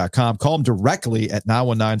insuregarner.com. Call them directly at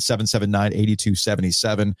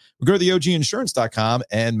 919-779-8277. Or go to the OGinsurance.com,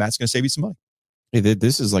 and Matt's going to save you some money. Hey,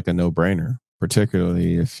 this is like a no-brainer,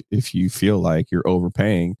 particularly if you feel like you're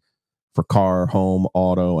overpaying for car, home,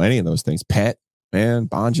 auto, any of those things. Pet, man,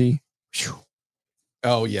 Bonji. Whew.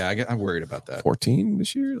 Oh, yeah, I'm worried about that. 14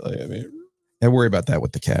 this year? I worry about that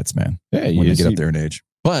with the cats, man. Yeah, when you get up there in age.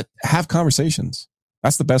 But have conversations.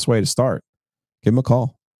 That's the best way to start. Give them a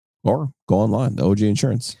call or go online,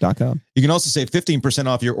 OGinsurance.com. You can also save 15%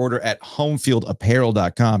 off your order at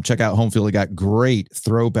homefieldapparel.com. Check out Homefield. They got great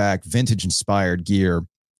throwback, vintage-inspired gear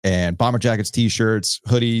and bomber jackets, T-shirts,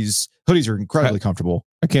 hoodies. Hoodies are incredibly comfortable.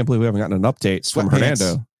 I can't believe we haven't gotten an update from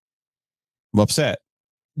Hernando. I'm upset.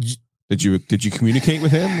 Did you communicate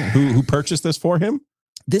with him? Who purchased this for him?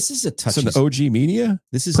 This is a touchy. It's an OG Media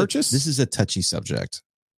purchase? This is a touchy subject.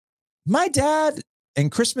 My dad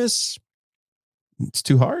and Christmas... It's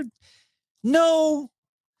too hard? No.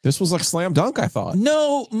 This was like slam dunk, I thought.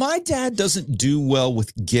 No, my dad doesn't do well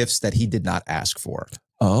with gifts that he did not ask for.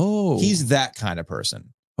 Oh. He's that kind of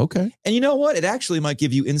person. Okay. And you know what? It actually might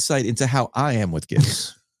give you insight into how I am with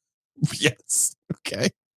gifts. Yes. Okay.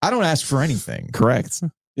 I don't ask for anything. Correct.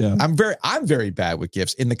 Yeah. I'm very bad with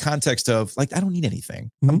gifts in the context of like, I don't need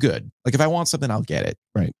anything. I'm good. Like if I want something, I'll get it.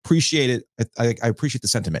 Right. Appreciate it. I appreciate the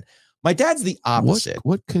sentiment. My dad's the opposite.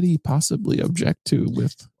 What could he possibly object to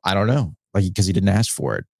with? I don't know. Like, because he didn't ask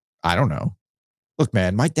for it. I don't know. Look,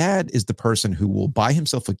 man, my dad is the person who will buy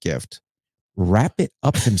himself a gift wrap it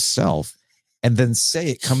up himself, and then say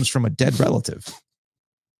it comes from a dead relative.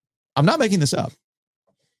 I'm not making this up.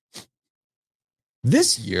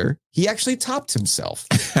 This year, he actually topped himself.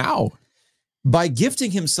 How? By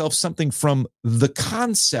gifting himself something from the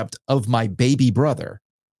concept of my baby brother.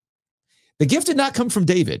 The gift did not come from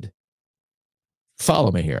David.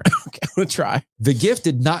 Follow me here. Okay, I'm going to try. The gift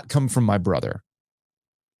did not come from my brother.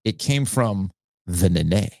 It came from the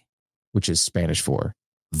nene, which is Spanish for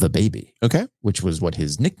the baby. Okay. Which was what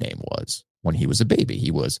his nickname was when he was a baby.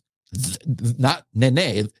 He was not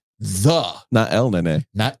nene, not El Nene.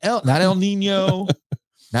 Not El Nino,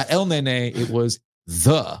 not El Nene. It was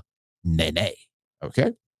the nene.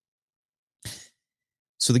 Okay.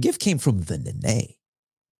 So the gift came from the nene,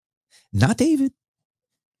 not David.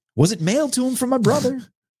 Wasn't mailed to him from my brother.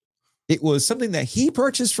 It was something that he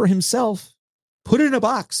purchased for himself, put it in a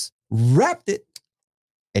box, wrapped it,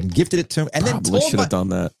 and gifted it to him. And Probably then should have done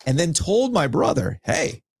that. And then told my brother,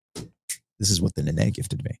 hey, this is what the nene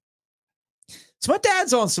gifted me. So my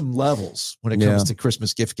dad's on some levels when it comes to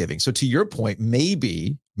Christmas gift giving. So to your point,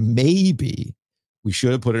 maybe we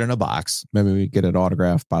should have put it in a box. Maybe we get it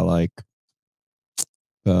autographed by like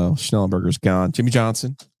Schnellenberger's gone. Jimmy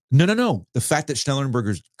Johnson. No. The fact that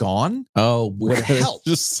Schnellenberger's gone would help.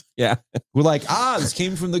 We're like, this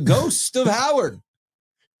came from the ghost of Howard.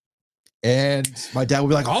 And my dad would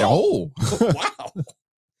be like, oh, wow.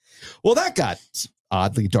 Well, that got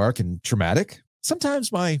oddly dark and traumatic.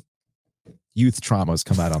 Sometimes my youth traumas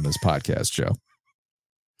come out on this podcast, Joe.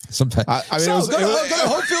 Sometimes. Go to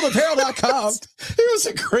homefieldapparel.com. It was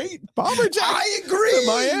a great bomber jacket. I agree. In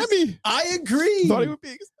Miami. I agree. Thought he would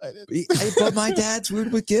be excited. But my dad's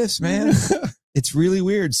weird with gifts, man. It's really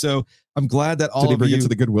weird. So I'm glad that all Did he of bring you... it to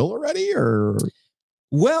the Goodwill already? Or...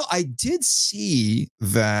 Well, I did see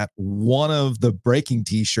that one of the breaking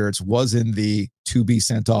t-shirts was in the to be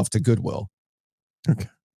sent off to Goodwill. Okay.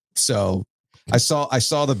 So I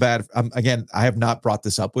saw the bad. Again, I have not brought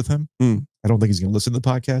this up with him. I don't think he's going to listen to the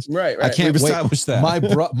podcast. Right. I can't wait.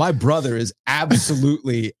 That. My brother is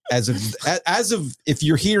absolutely as of if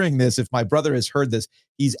you're hearing this, if my brother has heard this,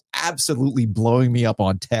 he's absolutely blowing me up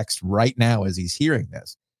on text right now as he's hearing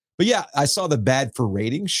this. But yeah, I saw the bad for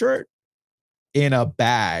rating shirt in a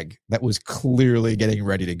bag that was clearly getting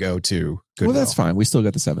ready to go to Goodwill. Well, that's fine. We still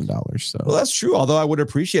got the $7. So well, that's true. Although I would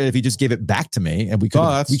appreciate it if he just gave it back to me and we could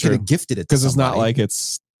have gifted it because it's not like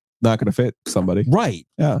it's not going to fit somebody, right?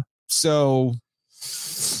 Yeah. So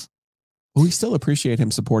we still appreciate him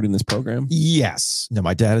supporting this program. Yes. No,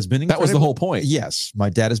 my dad has been. That was the whole point. Yes, my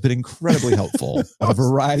dad has been incredibly helpful on a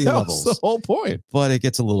variety of levels. That's the whole point. But it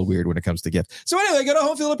gets a little weird when it comes to gifts. So anyway, go to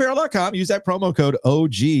homefieldapparel.com. Use that promo code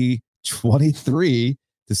OG23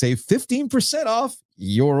 to save 15% off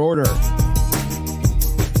your order.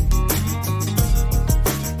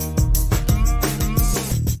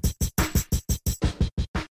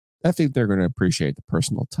 I think they're going to appreciate the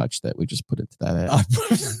personal touch that we just put into that ad.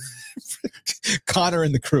 Connor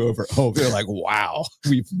and the crew over at home, they're like, wow,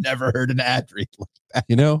 we've never heard an ad read like that.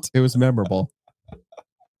 You know, it was memorable.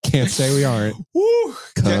 Can't say we aren't. Woo!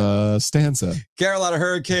 Costanza. Carolina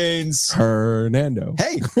Hurricanes. Hernando.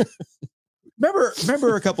 Hey,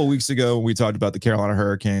 remember a couple of weeks ago when we talked about the Carolina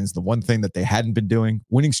Hurricanes, the one thing that they hadn't been doing,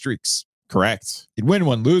 winning streaks. Correct. You'd win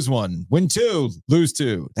one, lose one, win two, lose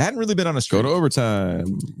two. They hadn't really been on a streak. Go to overtime,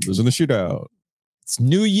 losing the shootout. It's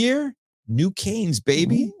new year, new Canes,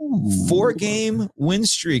 baby. Ooh. 4-game win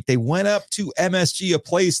streak. They went up to MSG, a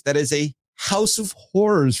place that is a house of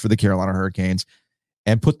horrors for the Carolina Hurricanes,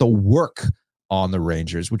 and put the work on the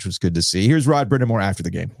Rangers, which was good to see. Here's Rod Brindamore after the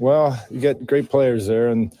game. Well, you get great players there,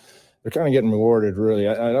 and they're kind of getting rewarded, really.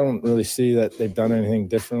 I don't really see that they've done anything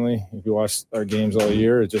differently. If you watch our games all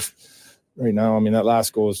year, it just right now, I mean, that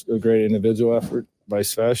last goal is a great individual effort by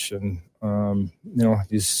Svesh, and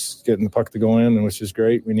he's getting the puck to go in, and which is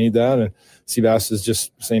great. We need that. And Seabass is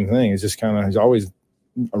just the same thing. He's just he's always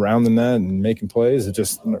around the net and making plays. It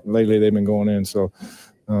just lately they've been going in. So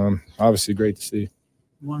obviously great to see.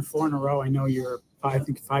 Won 4 in a row. I know you're 5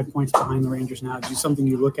 points behind the Rangers now. Is it something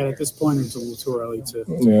you look at this point, or is it a little too early to?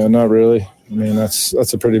 Yeah, not really. I mean,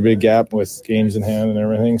 that's a pretty big gap with games in hand and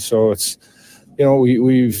everything. So it's,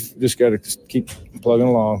 we've just got to keep plugging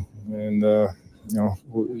along, and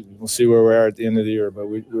we'll see where we are at the end of the year. But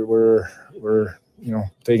we're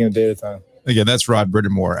taking a day at a time. Again, that's Rod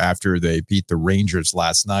Brindamore after they beat the Rangers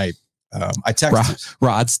last night. I texted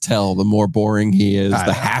Rod's tell, the more boring he is,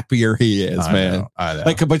 the happier he is, man. I know.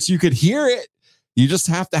 But you could hear it. You just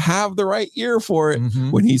have to have the right ear for it.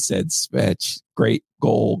 Mm-hmm. When he said, Svetch, great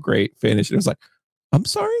goal, great finish. And it was like, I'm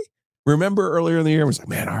sorry. Remember earlier in the year, it was like,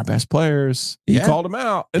 man, our best players. He called them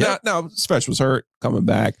out. And now Svech was hurt, coming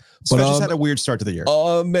back. Svech just had a weird start to the year.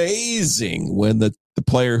 Amazing when the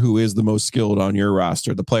player who is the most skilled on your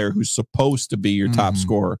roster, the player who's supposed to be your top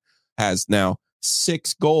scorer, has now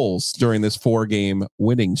 6 goals during this 4-game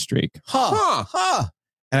winning streak. And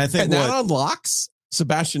I think that unlocks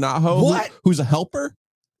Sebastian Aho, who's a helper.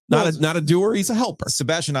 Not a doer, he's a helper.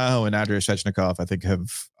 Sebastian Aho and Andrei Svechnikov, I think, have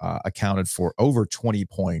accounted for over 20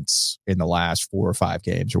 points in the last 4 or 5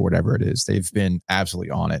 games or whatever it is. They've been absolutely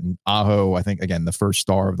on it. And Aho, I think, again, the first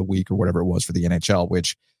star of the week or whatever it was for the NHL,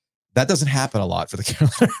 which that doesn't happen a lot for the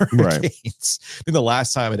Carolina Hurricanes. I think the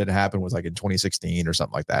last time it had happened was like in 2016 or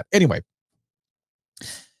something like that. Anyway,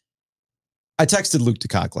 I texted Luke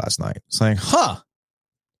DeCock last night saying,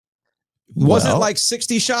 wasn't like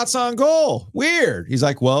 60 shots on goal. Weird. He's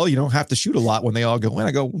like, well, you don't have to shoot a lot when they all go in.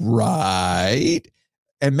 I go, right.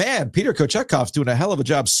 And man, Peter Kochekov's doing a hell of a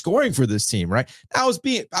job scoring for this team, right? I was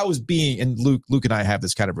being, and Luke and I have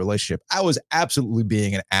this kind of relationship. I was absolutely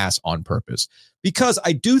being an ass on purpose because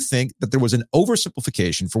I do think that there was an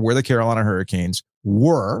oversimplification for where the Carolina Hurricanes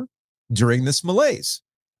were during this malaise.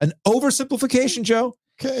 An oversimplification, Joe.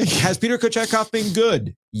 Okay. Has Peter Kochetkov been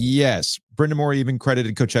good? Yes. Brendan Moore even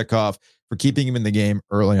credited Kochetkov for keeping him in the game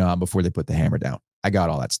early on before they put the hammer down. I got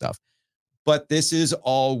all that stuff. But this is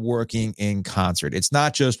all working in concert. It's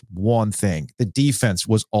not just one thing. The defense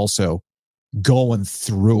was also going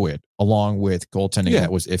through it along with goaltending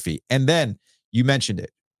that was iffy. And then you mentioned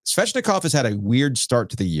it. Svechnikov has had a weird start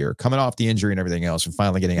to the year, coming off the injury and everything else and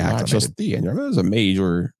finally getting acclimated. Not just the injury. It was a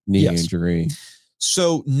major knee injury.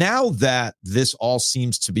 So now that this all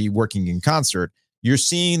seems to be working in concert, you're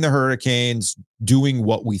seeing the Hurricanes doing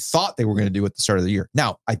what we thought they were going to do at the start of the year.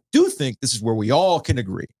 Now, I do think this is where we all can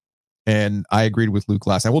agree. And I agreed with Luke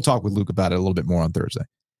last night. We'll talk with Luke about it a little bit more on Thursday.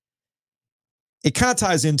 It kind of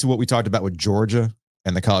ties into what we talked about with Georgia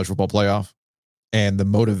and the college football playoff and the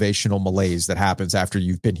motivational malaise that happens after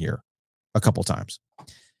you've been here a couple times.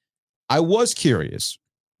 I was curious.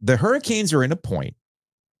 The Hurricanes are in a point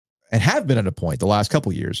and have been at a point the last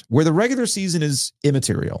couple of years where the regular season is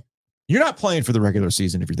immaterial. You're not playing for the regular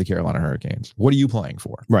season if you're the Carolina Hurricanes. What are you playing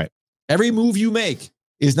for? Right. Every move you make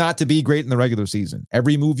is not to be great in the regular season.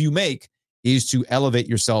 Every move you make is to elevate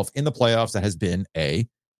yourself in the playoffs. That has been a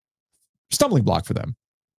stumbling block for them.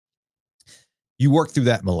 You work through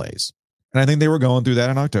that malaise. And I think they were going through that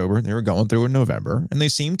in October. They were going through it in November. And they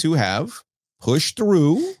seem to have pushed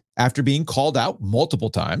through after being called out multiple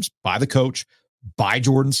times by the coach, by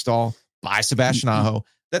Jordan Stahl, by Sebastian Aho,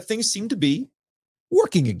 that things seem to be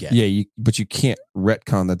working again. Yeah, but you can't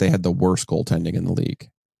retcon that they had the worst goaltending in the league.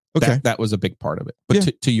 Okay. That was a big part of it.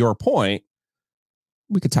 But to your point,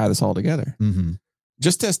 we could tie this all together. Mm-hmm.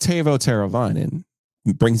 Just as Teuvo Teravainen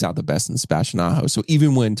brings out the best in Sebastian Aho. So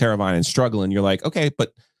even when Teravainen's struggling, you're like, okay,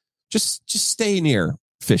 but just stay near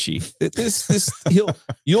Fishy.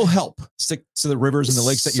 You'll help. Stick to the rivers and the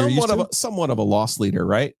lakes that you're used to. Somewhat of a loss leader,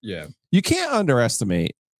 right? Yeah. You can't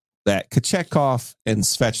underestimate that Kochetkov and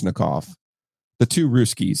Svechnikov, the two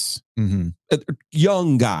Ruskies,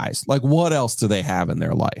 young guys. Like, what else do they have in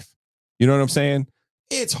their life? You know what I'm saying?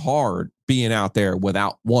 It's hard being out there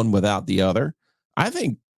without the other. I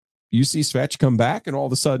think you see Svech come back and all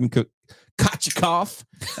of a sudden Kochetkov,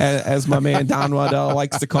 as my man Don Waddell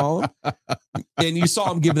likes to call him. And you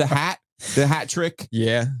saw him give the hat trick.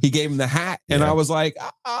 Yeah. He gave him the hat. And I was like,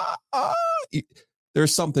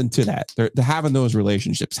 there's something to that. They're having those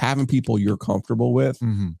relationships, having people you're comfortable with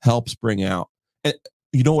helps bring out. And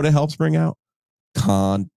you know what it helps bring out?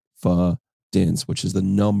 Confidence, which is the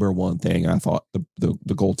number one thing I thought the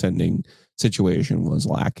goaltending situation was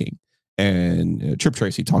lacking. And Trip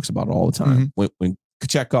Tracy talks about it all the time. When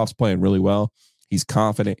Kochetkov's playing really well, he's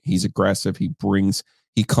confident, he's aggressive, he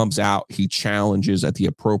comes out, he challenges at the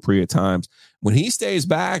appropriate times. When he stays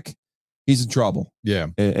back, he's in trouble. Yeah.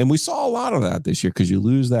 And we saw a lot of that this year because you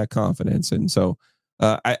lose that confidence. And so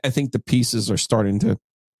I think the pieces are starting to,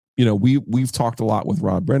 we've talked a lot with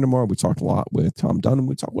Rod Brindamore. We talked a lot with Tom Dunham.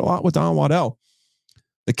 We talked a lot with Don Waddell.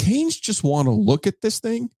 The Canes just want to look at this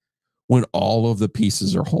thing when all of the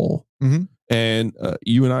pieces are whole. And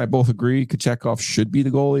you and I both agree Kochetkov should be the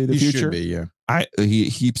goalie of the future. Should be, yeah. He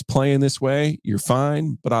keeps playing this way. You're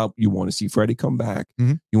fine, but you want to see Freddie come back.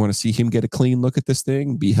 You want to see him get a clean look at this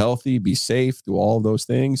thing, be healthy, be safe, do all of those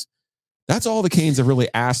things. That's all the Canes have really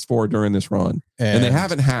asked for during this run, and they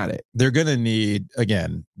haven't had it. They're going to need,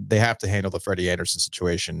 again, they have to handle the Freddie Anderson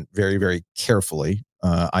situation very, very carefully.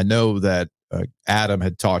 I know that Adam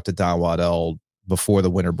had talked to Don Waddell before the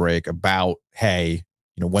winter break about, hey,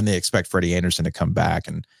 when they expect Freddie Anderson to come back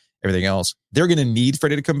and everything else. They're going to need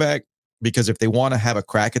Freddie to come back. because if they want to have a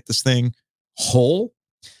crack at this thing whole,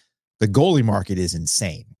 the goalie market is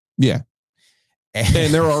insane. Yeah.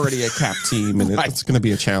 And they're already a cap team, and it's going to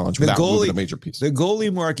be a challenge without moving a major piece. The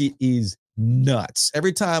goalie market is nuts.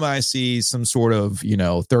 Every time I see some sort of,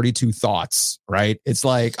 32 thoughts, right? It's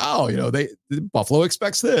like, Buffalo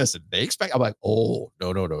expects this, and they expect. I'm like, oh, no.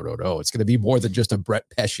 It's going to be more than just a Brett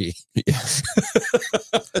Pesce.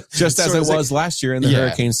 Just as it was last year, and the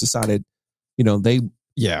Hurricanes decided,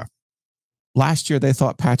 last year they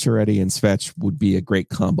thought Pacioretty and Svech would be a great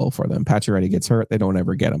combo for them. Pacioretty gets hurt, they don't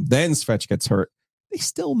ever get him. Then Svech gets hurt. They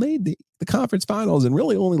still made the conference finals and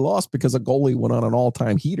really only lost because a goalie went on an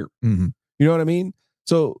all-time heater. Mm-hmm. You know what I mean?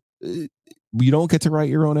 So you don't get to write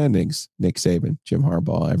your own endings, Nick Saban, Jim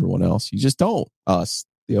Harbaugh, everyone else. You just don't. Us,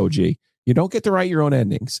 the OG. You don't get to write your own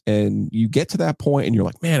endings. And you get to that point and you're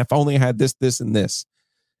like, man, if only I had this, this, and this.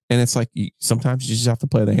 And it's like sometimes you just have to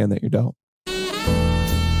play the hand that you're dealt.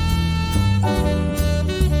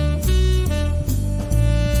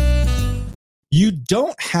 You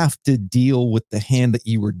don't have to deal with the hand that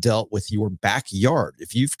you were dealt with your backyard.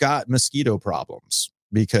 If you've got mosquito problems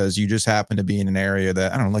because you just happen to be in an area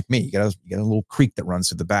that, I don't know, like me, you got a little creek that runs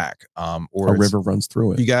through the back, or a river runs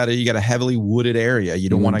through it. You got a heavily wooded area. You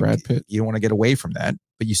don't want to get away from that,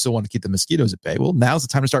 but you still want to keep the mosquitoes at bay. Well, now's the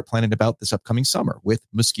time to start planning about this upcoming summer with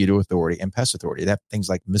Mosquito Authority and Pest Authority. They have things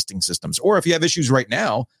like misting systems, or if you have issues right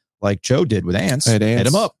now, like Joe did with ants, hit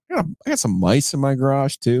them up. I got some mice in my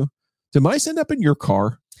garage too. Did mice end up in your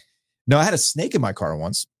car? No, I had a snake in my car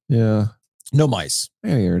once. Yeah. No mice. I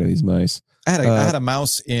gotta get rid of these mice. I had a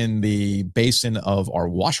mouse in the basin of our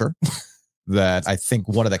washer that I think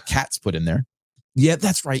one of the cats put in there. Yeah,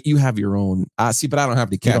 that's right. You have your own. See, but I don't have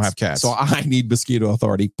any cats. You don't have cats. So I need Mosquito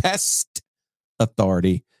Authority. Pest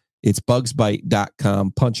Authority. It's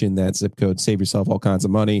bugsbite.com. Punch in that zip code. Save yourself all kinds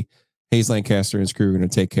of money. Hayes Lancaster and his crew are going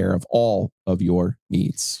to take care of all of your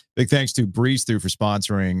needs. Big thanks to Breeze Through for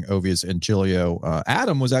sponsoring Ovius and Giglio.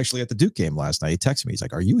 Adam was actually at the Duke game last night. He texted me. He's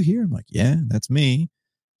like, "Are you here?" I'm like, "Yeah, that's me."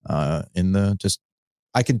 I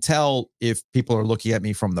can tell if people are looking at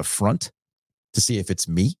me from the front to see if it's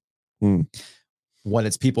me. When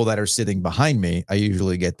it's people that are sitting behind me, I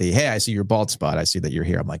usually get "Hey, I see your bald spot. I see that you're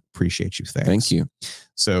here." I'm like, "Appreciate you. Thanks." Thank you.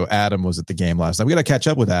 So Adam was at the game last night. We got to catch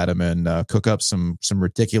up with Adam and cook up some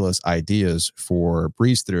ridiculous ideas for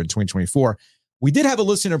Breeze Through in 2024. We did have a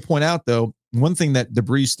listener point out, though, one thing that the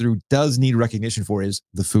Breeze Through does need recognition for is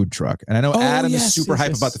the food truck. And I know Adam is super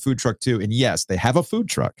hype about the food truck too. And yes, they have a food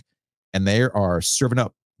truck and they are serving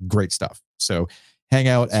up great stuff. So hang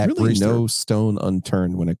out at really Breeze Through. No stone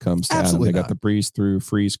unturned when it comes to Absolutely Adam. They got the Breeze Through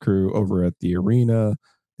Freeze crew over at the arena.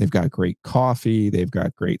 They've got great coffee. They've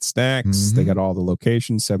got great snacks. Mm-hmm. They got all the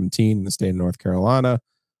locations, 17 in the state of North Carolina.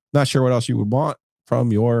 Not sure what else you would want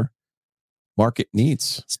from your market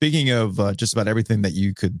needs. Speaking of just about everything that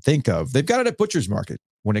you could think of, they've got it at Butcher's Market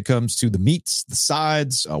when it comes to the meats, the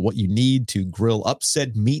sides, what you need to grill up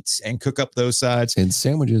said meats and cook up those sides. And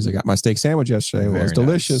sandwiches. I got my steak sandwich yesterday. It was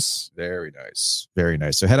delicious. Very nice. Very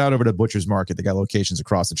nice. So head out over to Butcher's Market. They got locations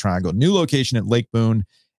across the triangle. New location at Lake Boone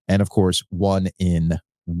and, of course, one in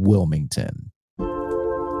Wilmington. We're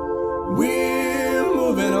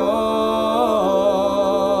moving on.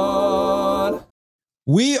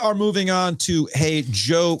 We are moving on to Hey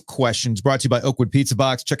Joe questions brought to you by Oakwood Pizza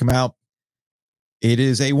Box. Check them out. It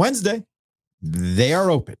is a Wednesday. They are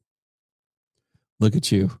open. Look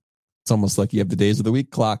at you. It's almost like you have the days of the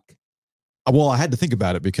week clock. Well, I had to think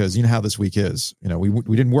about it because you know how this week is. We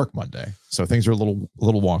didn't work Monday, so things are a little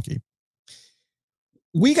wonky.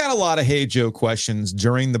 We got a lot of Hey Joe questions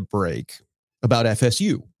during the break about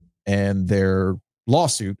FSU and their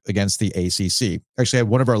lawsuit against the ACC. Actually, I had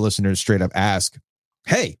one of our listeners straight up ask,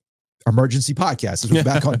 "Hey, emergency podcast. This was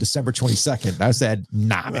back on December 22nd. I said,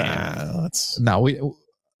 "Nah, man.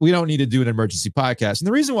 We don't need to do an emergency podcast." And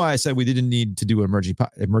the reason why I said we didn't need to do an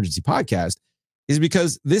emergency podcast is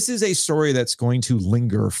because this is a story that's going to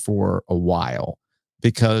linger for a while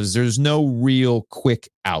because there's no real quick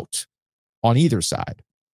out on either side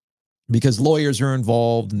because lawyers are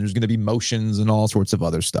involved and there's going to be motions and all sorts of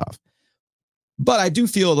other stuff. But I do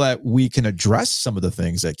feel that we can address some of the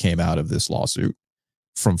things that came out of this lawsuit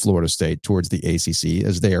from Florida State towards the ACC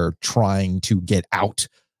as they are trying to get out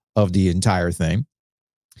of the entire thing.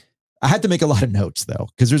 I had to make a lot of notes, though,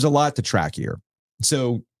 because there's a lot to track here.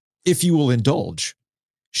 So if you will indulge,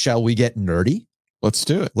 shall we get nerdy? Let's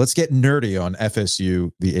do it. Let's get nerdy on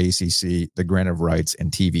FSU, the ACC, the grant of rights,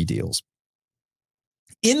 and TV deals.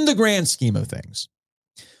 In the grand scheme of things,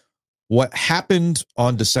 what happened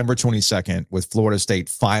on December 22nd with Florida State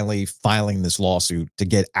finally filing this lawsuit to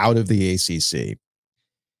get out of the ACC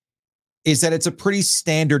is that it's a pretty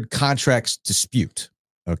standard contracts dispute.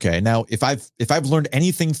 Okay. Now, if I've learned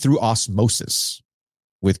anything through osmosis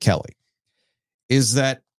with Kelly, is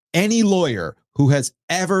that any lawyer who has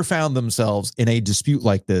ever found themselves in a dispute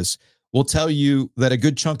like this will tell you that a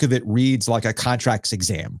good chunk of it reads like a contracts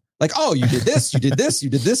exam. Like, oh, you did this, you did this, you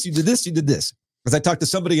did this, you did this, you did this. Because I talked to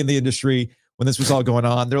somebody in the industry when this was all going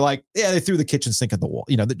on. They're like, yeah, they threw the kitchen sink at the wall.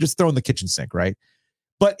 They're just throwing the kitchen sink, right?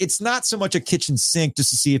 But it's not so much a kitchen sink just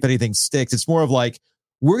to see if anything sticks. It's more of like,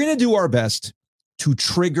 we're going to do our best to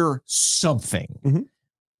trigger something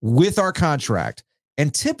with our contract.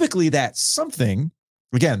 And typically that something,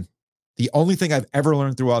 again, the only thing I've ever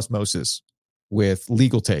learned through osmosis with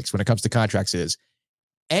legal takes when it comes to contracts is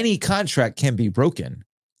any contract can be broken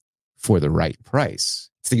for the right price.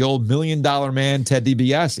 It's the old $1 million man, Ted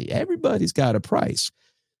DiBiase. Everybody's got a price.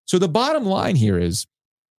 So the bottom line here is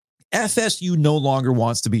FSU no longer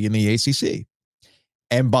wants to be in the ACC.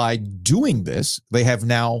 And by doing this, they have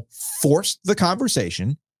now forced the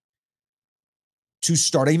conversation to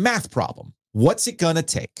start a math problem. What's it going to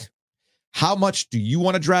take? How much do you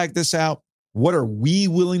want to drag this out? What are we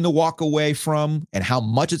willing to walk away from and how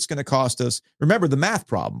much it's going to cost us? Remember the math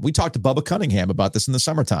problem. We talked to Bubba Cunningham about this in the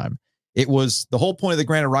summertime. It was the whole point of the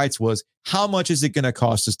grant of rights was how much is it going to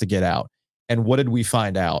cost us to get out? And what did we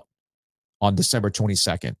find out on December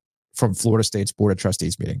 22nd from Florida State's Board of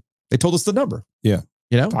Trustees meeting? They told us the number. Yeah.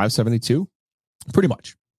 572? Pretty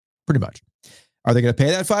much. Are they going to pay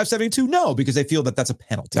that 572? No, because they feel that that's a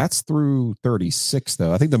penalty. That's through 36,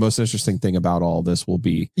 though. I think the most interesting thing about all this will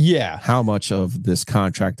be how much of this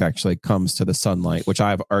contract actually comes to the sunlight, which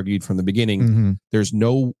I've argued from the beginning. There's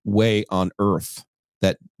no way on earth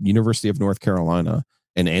that University of North Carolina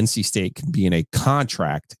and NC State can be in a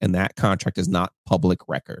contract, and that contract is not public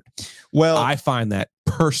record. Well, I find that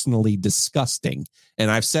personally disgusting, and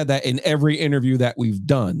I've said that in every interview that we've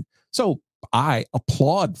done. So I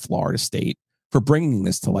applaud Florida State for bringing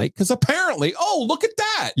this to light, because apparently, look at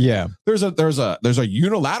that. Yeah, there's a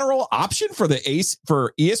unilateral option for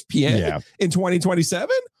for ESPN in 2027.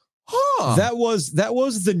 Huh. That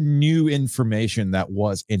was the new information that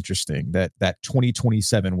was interesting. That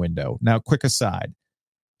 2027 window. Now, quick aside,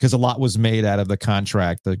 because a lot was made out of the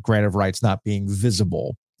contract, the grant of rights not being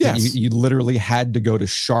visible. Yes, you literally had to go to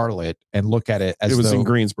Charlotte and look at it as it was in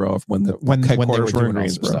Greensboro when they were doing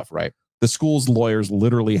Greensboro stuff, right? The school's lawyers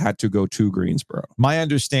literally had to go to Greensboro. My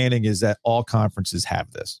understanding is that all conferences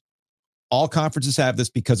have this. All conferences have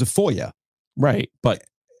this because of FOIA. Right.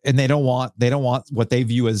 And they don't want what they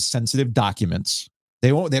view as sensitive documents. They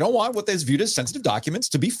don't want what is viewed as sensitive documents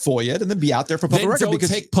to be FOIA'd and then be out there for public record. Don't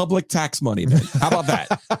take public tax money then. How about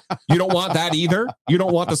that? You don't want that either? You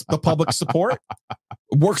don't want the public support?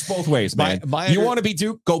 It works both ways, man. You want to be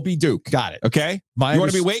Duke? Go be Duke. Got it. Okay? You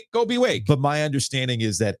want to be Wake? Go be Wake. But my understanding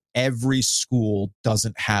is that every school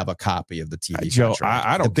doesn't have a copy of the TV Joe, contract.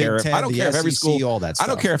 I don't care. I don't care if every school, all that stuff.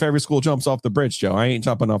 I don't care if every school jumps off the bridge, Joe. I ain't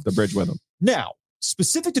jumping off the bridge with them. Now,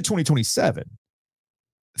 specific to 2027,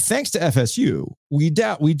 thanks to FSU, we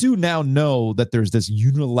do now know that there's this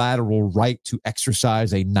unilateral right to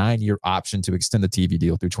exercise a 9-year option to extend the TV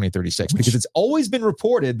deal through 2036, because it's always been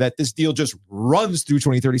reported that this deal just runs through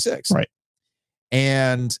 2036. Right.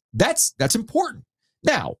 And that's important.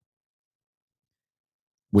 Now,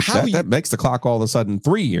 that makes the clock all of a sudden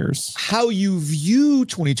 3 years. How you view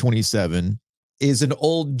 2027 is an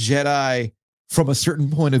old Jedi from a certain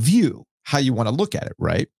point of view, how you want to look at it,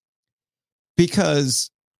 right? Because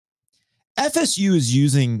FSU is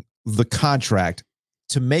using the contract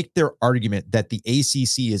to make their argument that the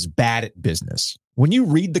ACC is bad at business. When you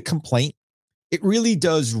read the complaint, it really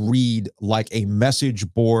does read like a message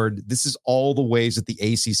board. This is all the ways that the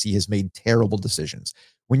ACC has made terrible decisions.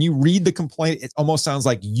 When you read the complaint, it almost sounds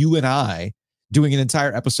like you and I doing an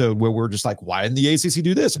entire episode where we're just like, why didn't the ACC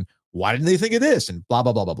do this? And why didn't they think of this? And blah,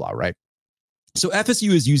 blah, blah, blah, blah, right? So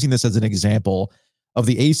FSU is using this as an example of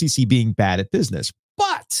the ACC being bad at business.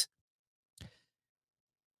 But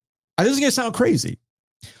this is going to sound crazy,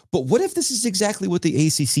 but what if this is exactly what the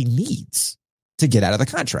ACC needs to get out of the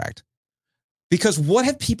contract? Because what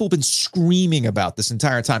have people been screaming about this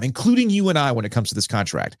entire time, including you and I, when it comes to this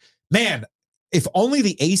contract? Man, if only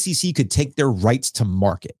the ACC could take their rights to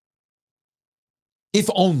market. If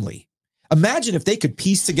only. Imagine if they could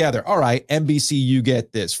piece together, all right, NBC, you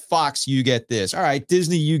get this. Fox, you get this. All right,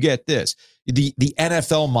 Disney, you get this. The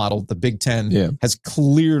NFL model, the Big Ten, has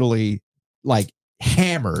clearly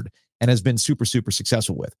hammered and has been super, super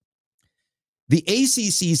successful with. The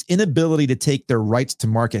ACC's inability to take their rights to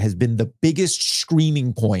market has been the biggest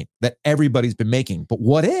screaming point that everybody's been making. But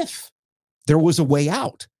what if there was a way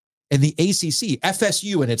out? And the ACC,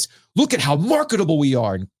 FSU, and it's, look at how marketable we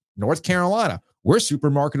are. And North Carolina, we're super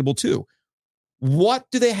marketable too. What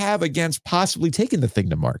do they have against possibly taking the thing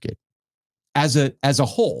to market as a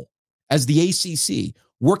whole, as the ACC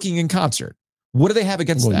working in concert? What do they have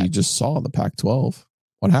against that? You just saw the Pac-12.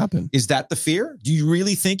 What happened? Is that the fear? Do you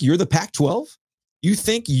really think you're the Pac-12? You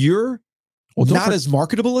think you're not as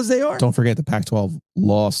marketable as they are? Don't forget the Pac-12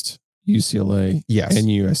 lost UCLA and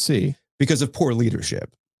USC. Because of poor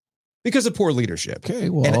leadership. Okay,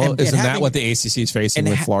 well, isn't that what the ACC is facing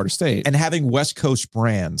with Florida State? And having West Coast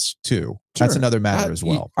brands, too. Sure. That's another matter as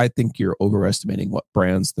well. I think you're overestimating what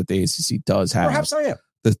brands that the ACC does have. Perhaps I am.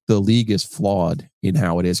 The league is flawed in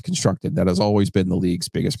how it is constructed. That has always been the league's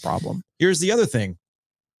biggest problem. Here's the other thing.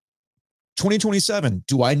 2027.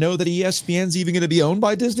 Do I know that ESPN's even going to be owned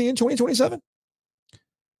by Disney in 2027?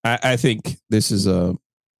 I think this is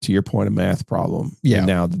to your point, a math problem. Yeah. And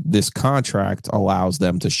now this contract allows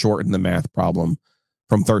them to shorten the math problem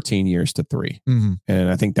from 13 years to 3. Mm-hmm. And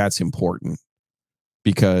I think that's important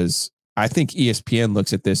because I think ESPN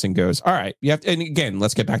looks at this and goes, all right, you have to, and again,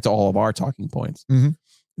 let's get back to all of our talking points. Mm-hmm.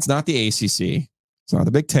 It's not the ACC. It's not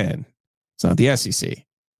the Big Ten. It's not the SEC.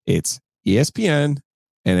 It's ESPN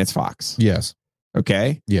and it's Fox. Yes.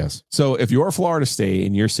 Okay. Yes. So if you're Florida State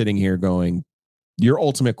and you're sitting here going, your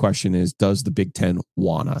ultimate question is, does the Big Ten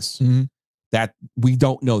want us? Mm-hmm. That we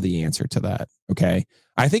don't know the answer to that. Okay.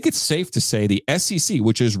 I think it's safe to say the SEC,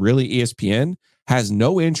 which is really ESPN, has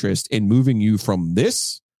no interest in moving you from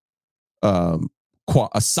this a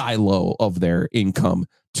silo of their income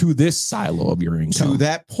to this silo of your income. To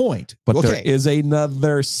that point. But there is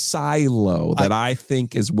another silo that I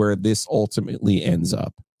think is where this ultimately ends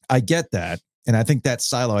up. I get that. And I think that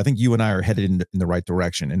silo, I think you and I are headed in the right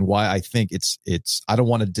direction. And why I think it's I don't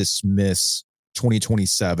want to dismiss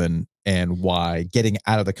 2027 and why getting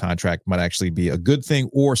out of the contract might actually be a good thing,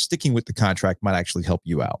 or sticking with the contract might actually help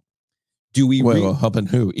you out. Do we helping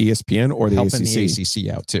who? ESPN or the ACC? Helping the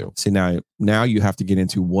ACC out too. See, now you have to get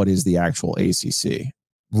into what is the actual ACC.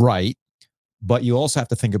 Right. But you also have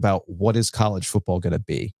to think about what is college football going to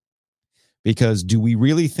be? Because do we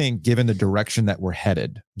really think, given the direction that we're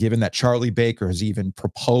headed, given that Charlie Baker has even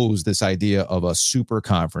proposed this idea of a super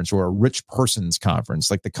conference or a rich person's conference,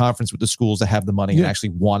 like the conference with the schools that have the money and actually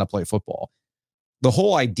want to play football, the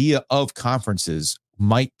whole idea of conferences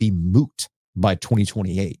might be moot by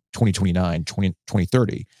 2028, 2029,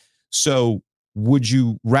 2030. So would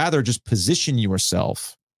you rather just position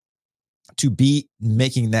yourself to be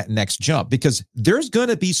making that next jump? Because there's going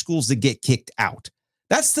to be schools that get kicked out.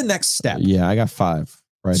 That's the next step. Yeah, I got 5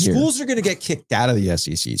 right here. Schools are going to get kicked out of the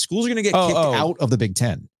SEC. Schools are going to get kicked out of the Big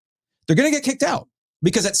Ten. They're going to get kicked out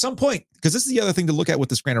because at some point, because this is the other thing to look at with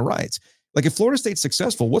this grant of rights. Like if Florida State's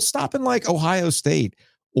successful, what's stopping like Ohio State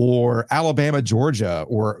or Alabama, Georgia,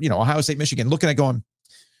 or Ohio State, Michigan, looking at going,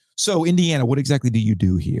 so Indiana, what exactly do you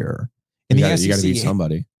do here? In the SEC, you got to beat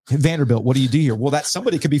somebody. Vanderbilt, what do you do here? Well, that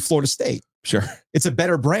somebody could be Florida State. Sure. It's a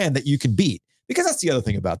better brand that you can beat. Because that's the other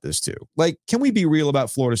thing about this too. Like, can we be real about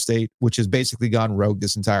Florida State, which has basically gone rogue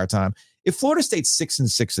this entire time? If Florida State's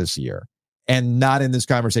 6-6 this year and not in this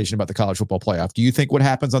conversation about the college football playoff, do you think what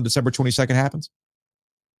happens on December 22nd happens?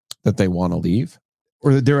 That they want to leave?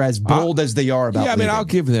 Or that they're as bold as they are about leaving? I'll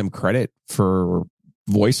give them credit for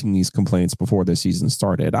voicing these complaints before the season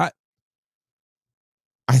started.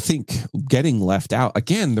 I think getting left out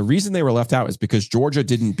again. The reason they were left out is because Georgia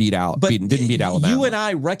didn't beat Alabama. You and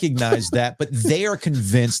I recognize that, but they are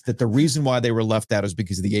convinced that the reason why they were left out is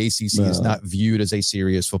because the ACC is not viewed as a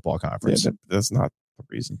serious football conference. Yeah, that's not the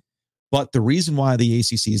reason. But the reason why the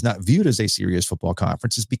ACC is not viewed as a serious football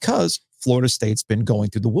conference is because Florida State's been going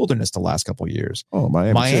through the wilderness the last couple of years. Oh,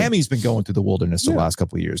 Miami's been going through the wilderness the last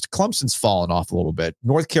couple of years. Clemson's fallen off a little bit.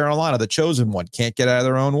 North Carolina, the chosen one, can't get out of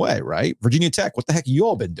their own way, right? Virginia Tech, what the heck have you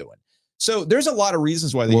all been doing? So there's a lot of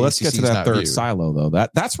reasons why the ACC let's get to that third viewed. silo, though.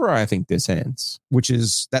 That's where I think this ends. Which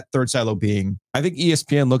is that third silo being? I think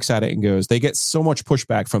ESPN looks at it and goes, they get so much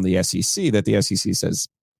pushback from the SEC that the SEC says,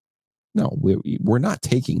 no, we're not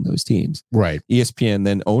taking those teams. Right. ESPN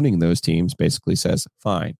then owning those teams basically says,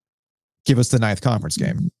 fine. Give us the 9th conference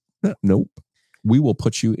game. Nope. We will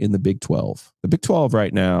put you in the Big 12. The Big 12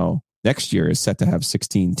 right now, next year, is set to have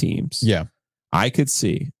 16 teams. Yeah. I could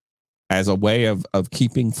see as a way of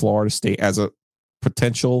keeping Florida State as a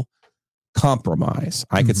potential compromise.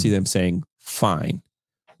 I could see them saying, fine,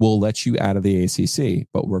 we'll let you out of the ACC,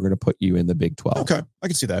 but we're going to put you in the Big 12. Okay. I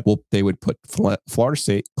can see that. Well, they would put Florida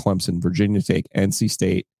State, Clemson, Virginia Tech, NC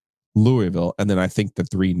State, Louisville, and then I think the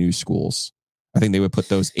 3 new schools. I think they would put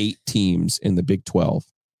those 8 teams in the Big 12.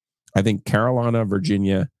 I think Carolina,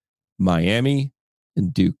 Virginia, Miami,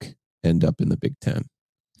 and Duke end up in the Big 10.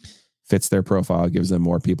 Fits their profile, gives them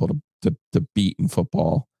more people to beat in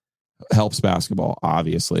football. helps basketball,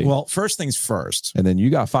 obviously. Well, first things first. And then you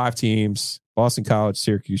got 5 teams: Boston College,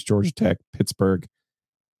 Syracuse, Georgia Tech, Pittsburgh,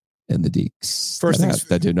 and the Deeks.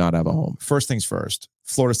 That do not have a home. First things first.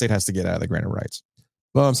 Florida State has to get out of the granted rights.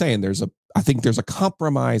 Well, I'm saying I think there's a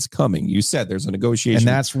compromise coming. You said there's a negotiation,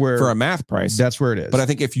 and that's where for a math price. That's where it is. But I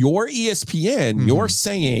think if you're ESPN, you're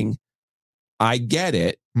saying, I get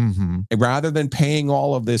it, and rather than paying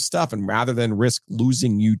all of this stuff and rather than risk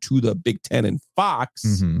losing you to the Big Ten and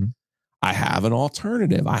Fox, I have an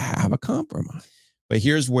alternative. I have a compromise. But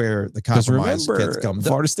here's where the compromise gets come.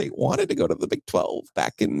 Florida State wanted to go to the Big 12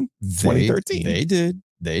 back in 2013.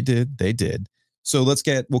 They did. So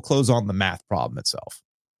we'll close on the math problem itself.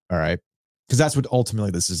 All right. Because that's what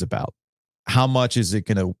ultimately this is about. How much is it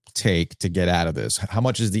going to take to get out of this? How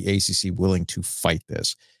much is the ACC willing to fight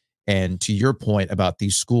this? And to your point about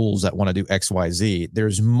these schools that want to do XYZ,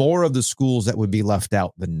 there's more of the schools that would be left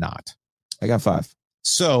out than not. I got 5.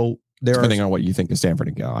 So depending on what you think of Stanford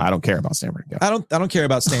and Cal. I don't care about Stanford and Cal. I don't care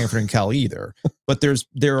about Stanford and Cal either. But there's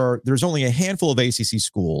only a handful of ACC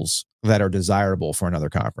schools that are desirable for another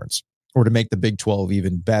conference, or to make the Big 12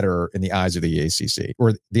 even better in the eyes of the ACC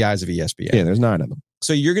or the eyes of ESPN. Yeah, there's 9 of them.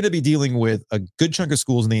 So you're going to be dealing with a good chunk of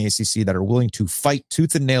schools in the ACC that are willing to fight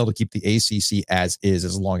tooth and nail to keep the ACC as is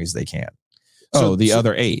as long as they can.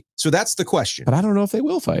 Other 8. So that's the question. But I don't know if they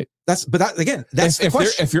will fight. That's the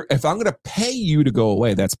question. If I'm going to pay you to go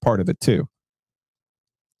away, that's part of it too.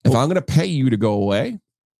 If I'm going to pay you to go away,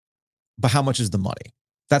 but how much is the money?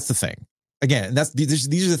 That's the thing. Again,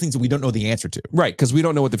 these are the things that we don't know the answer to. Right, because we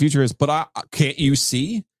don't know what the future is. But can't you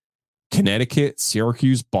see Connecticut,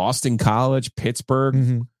 Syracuse, Boston College,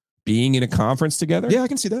 Pittsburgh being in a conference together? Yeah, I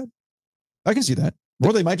can see that.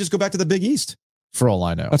 Or they might just go back to the Big East, for all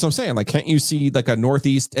I know. That's what I'm saying. Like, can't you see like a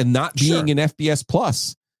Northeast and not being an FBS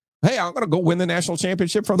plus? Hey, I'm going to go win the national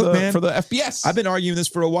championship for the FBS. I've been arguing this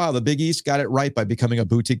for a while. The Big East got it right by becoming a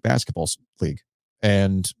boutique basketball league.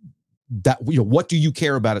 And that, what do you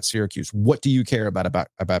care about at Syracuse? What do you care about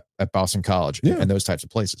at Boston College and those types of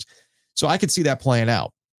places? So I could see that playing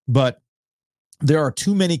out, but there are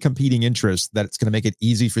too many competing interests that it's going to make it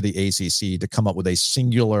easy for the ACC to come up with a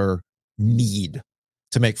singular need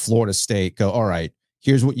to make Florida State go, all right,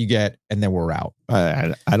 here's what you get, and then we're out.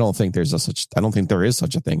 I don't think there is such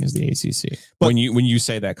a thing as the ACC. But when you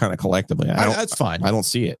say that kind of collectively, that's fine. I don't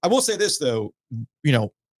see it. I will say this though,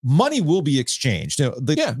 money will be exchanged.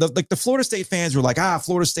 The Florida State fans were like,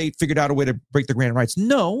 Florida State figured out a way to break the grant rights.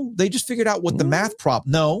 No, they just figured out what the math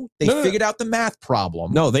problem. No, they figured out the math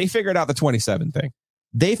problem. No, they figured out the 27 thing.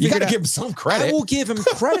 You got to give them some credit. I will give them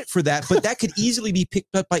credit for that, but that could easily be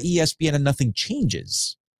picked up by ESPN and nothing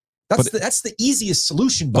changes. That's the easiest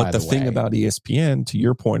solution. But the thing about ESPN, to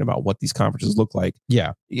your point about what these conferences look like,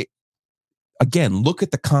 again, look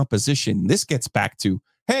at the composition. This gets back to,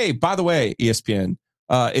 hey, by the way, ESPN.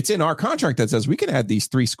 It's in our contract that says we can add these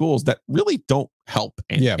 3 schools that really don't help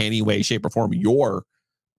in any way, shape, or form your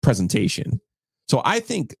presentation. So I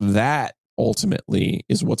think that ultimately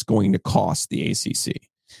is what's going to cost the ACC.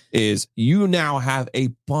 Is you now have a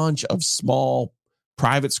bunch of small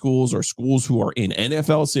private schools or schools who are in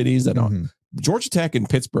NFL cities that are Georgia Tech and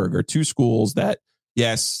Pittsburgh are 2 schools that,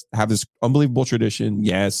 yes, have this unbelievable tradition.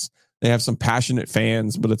 Yes, they have some passionate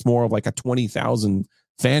fans, but it's more of like a 20,000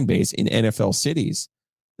 fan base in NFL cities.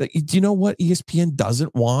 Do you know what ESPN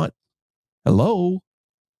doesn't want? Hello.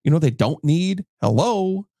 They don't need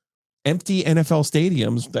empty NFL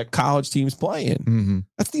stadiums that college teams play in.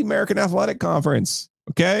 That's the American Athletic Conference.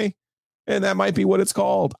 Okay. And that might be what it's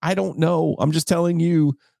called. I don't know. I'm just telling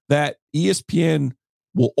you that ESPN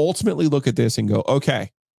will ultimately look at this and go,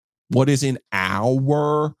 okay, what is in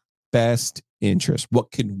our best interest?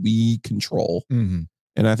 What can we control? And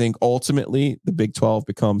I think ultimately the Big 12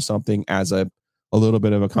 becomes something as a little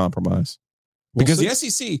bit of a compromise. Because the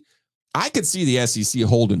SEC, I could see the SEC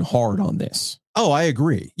holding hard on this. Oh, I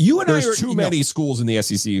agree. There's too many schools in the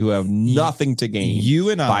SEC who have nothing to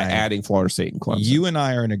gain by adding Florida State and Clemson. You and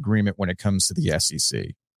I are in agreement when it comes to the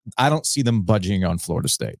SEC. I don't see them budging on Florida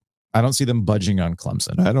State. I don't see them budging on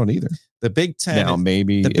Clemson. I don't either. The Big Ten. Now,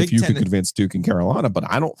 maybe if you could convince Duke and Carolina, but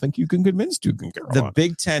I don't think you can convince Duke and Carolina. The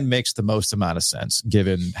Big Ten makes the most amount of sense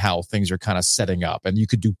given how things are kind of setting up. And you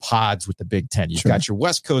could do pods with the Big Ten. You've got your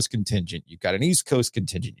West Coast contingent. You've got an East Coast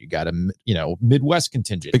contingent. You got a Midwest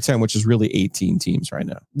contingent. Big Ten, which is really 18 teams right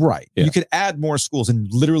now. Right. Yeah. You could add more schools and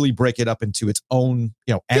literally break it up into its own,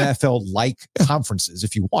 NFL-like conferences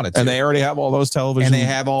if you wanted to. And they already have all those television and they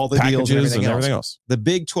have all the deals and everything else. The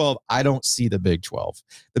Big 12, I don't see the Big 12.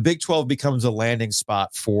 The Big 12 becomes a landing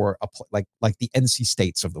spot for like the NC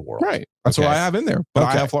States of the world. Right. That's what I have in there. But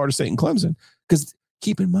I have Florida State and Clemson. Because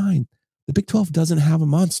keep in mind, The Big 12 doesn't have a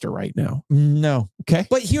monster right now. No. Okay.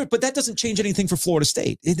 But that doesn't change anything for Florida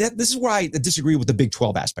State. This is where I disagree with the Big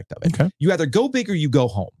 12 aspect of it. Okay. You either go big or you go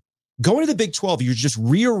home. Going to the Big 12, you're just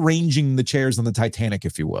rearranging the chairs on the Titanic,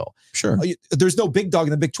 if you will. Sure. There's no big dog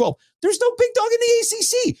in the Big 12. There's no big dog in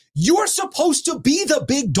the ACC. You're supposed to be the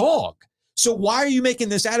big dog. So why are you making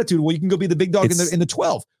this attitude? Well, you can go be the big dog in the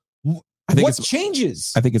 12. What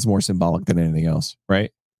changes? I think it's more symbolic than anything else,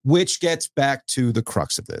 right? Which gets back to the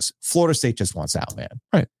crux of this. Florida State just wants out, man.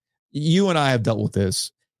 Right. You and I have dealt with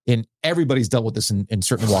this, and everybody's dealt with this in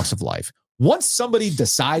certain walks of life. Once somebody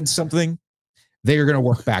decides something, they are going to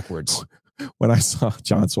work backwards. When I saw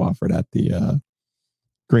John Swafford at the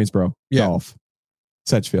Greensboro Golf,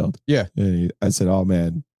 Sedgefield, and I said, "Oh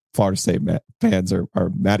man, Florida State fans are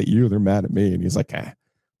mad at you. They're mad at me." And he's like,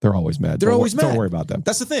 "They're always mad. They're always mad. Don't worry about them."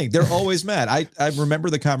 That's the thing. They're always mad. I remember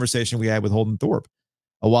the conversation we had with Holden Thorpe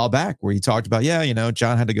a while back where he talked about,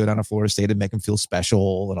 John had to go down to Florida State and make him feel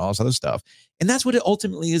special and all this other stuff. And that's what it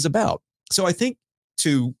ultimately is about. So I think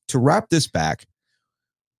to wrap this back,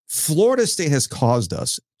 Florida State has caused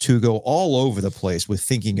us to go all over the place with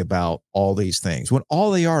thinking about all these things when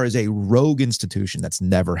all they are is a rogue institution that's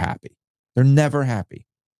never happy. They're never happy.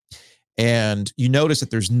 And you notice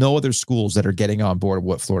that there's no other schools that are getting on board with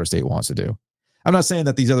what Florida State wants to do. I'm not saying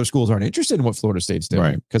that these other schools aren't interested in what Florida State's doing,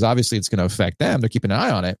 right? Because obviously it's going to affect them. They're keeping an eye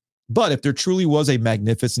on it. But if there truly was a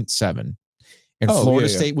magnificent seven and Florida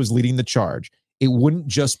State was leading the charge, it wouldn't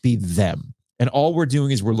just be them. And all we're doing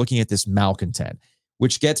is we're looking at this malcontent,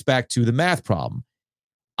 which gets back to the math problem.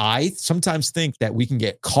 I sometimes think that we can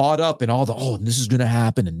get caught up in all this is going to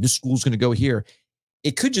happen and this school's going to go here.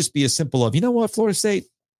 It could just be as simple of, you know what, Florida State,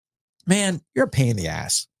 man, you're a pain in the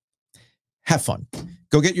ass. Have fun.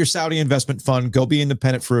 Go get your Saudi investment fund. Go be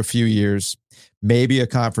independent for a few years. Maybe a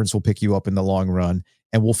conference will pick you up in the long run,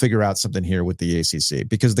 and we'll figure out something here with the ACC.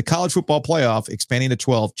 Because the college football playoff, expanding to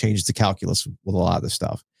 12, changes the calculus with a lot of this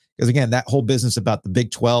stuff. Because again, that whole business about the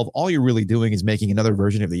Big 12, all you're really doing is making another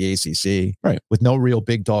version of the ACC, right, with no real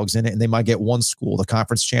big dogs in it, and they might get one school, the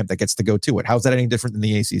conference champ, that gets to go to it. How's that any different than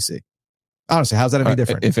the ACC? Honestly, how's that any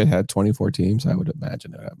different? If it had 24 teams, I would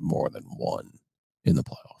imagine it would have more than one in the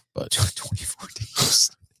playoff. But 24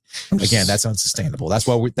 teams. Again, that's unsustainable. That's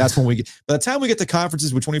when we get, by the time we get to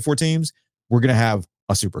conferences with 24 teams, we're going to have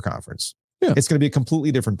a super conference. Yeah. It's going to be a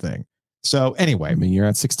completely different thing. So anyway, I mean, you're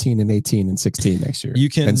at 16 and 18 and 16 next year. You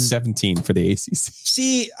can, and 17 for the ACC.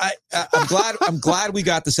 See, I'm glad we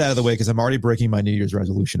got this out of the way because I'm already breaking my New Year's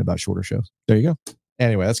resolution about shorter shows. There you go.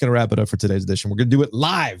 Anyway, that's going to wrap it up for today's edition. We're going to do it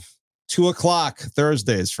live. 2:00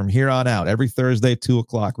 Thursdays from here on out. Every Thursday,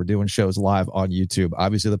 2:00, we're doing shows live on YouTube.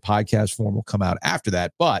 Obviously, the podcast form will come out after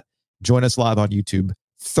that, but join us live on YouTube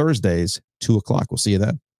Thursdays, 2:00. We'll see you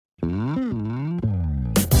then.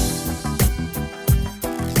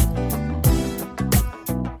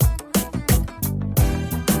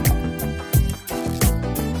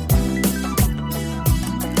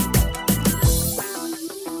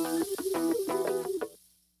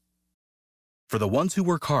 For the ones who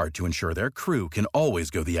work hard to ensure their crew can always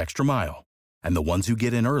go the extra mile, and the ones who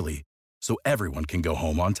get in early so everyone can go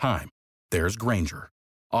home on time, there's Grainger,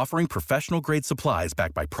 offering professional-grade supplies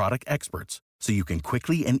backed by product experts so you can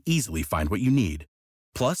quickly and easily find what you need.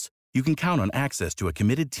 Plus, you can count on access to a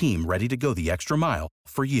committed team ready to go the extra mile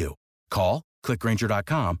for you. Call, click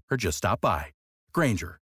Grainger.com, or just stop by.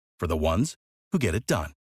 Grainger, for the ones who get it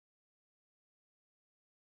done.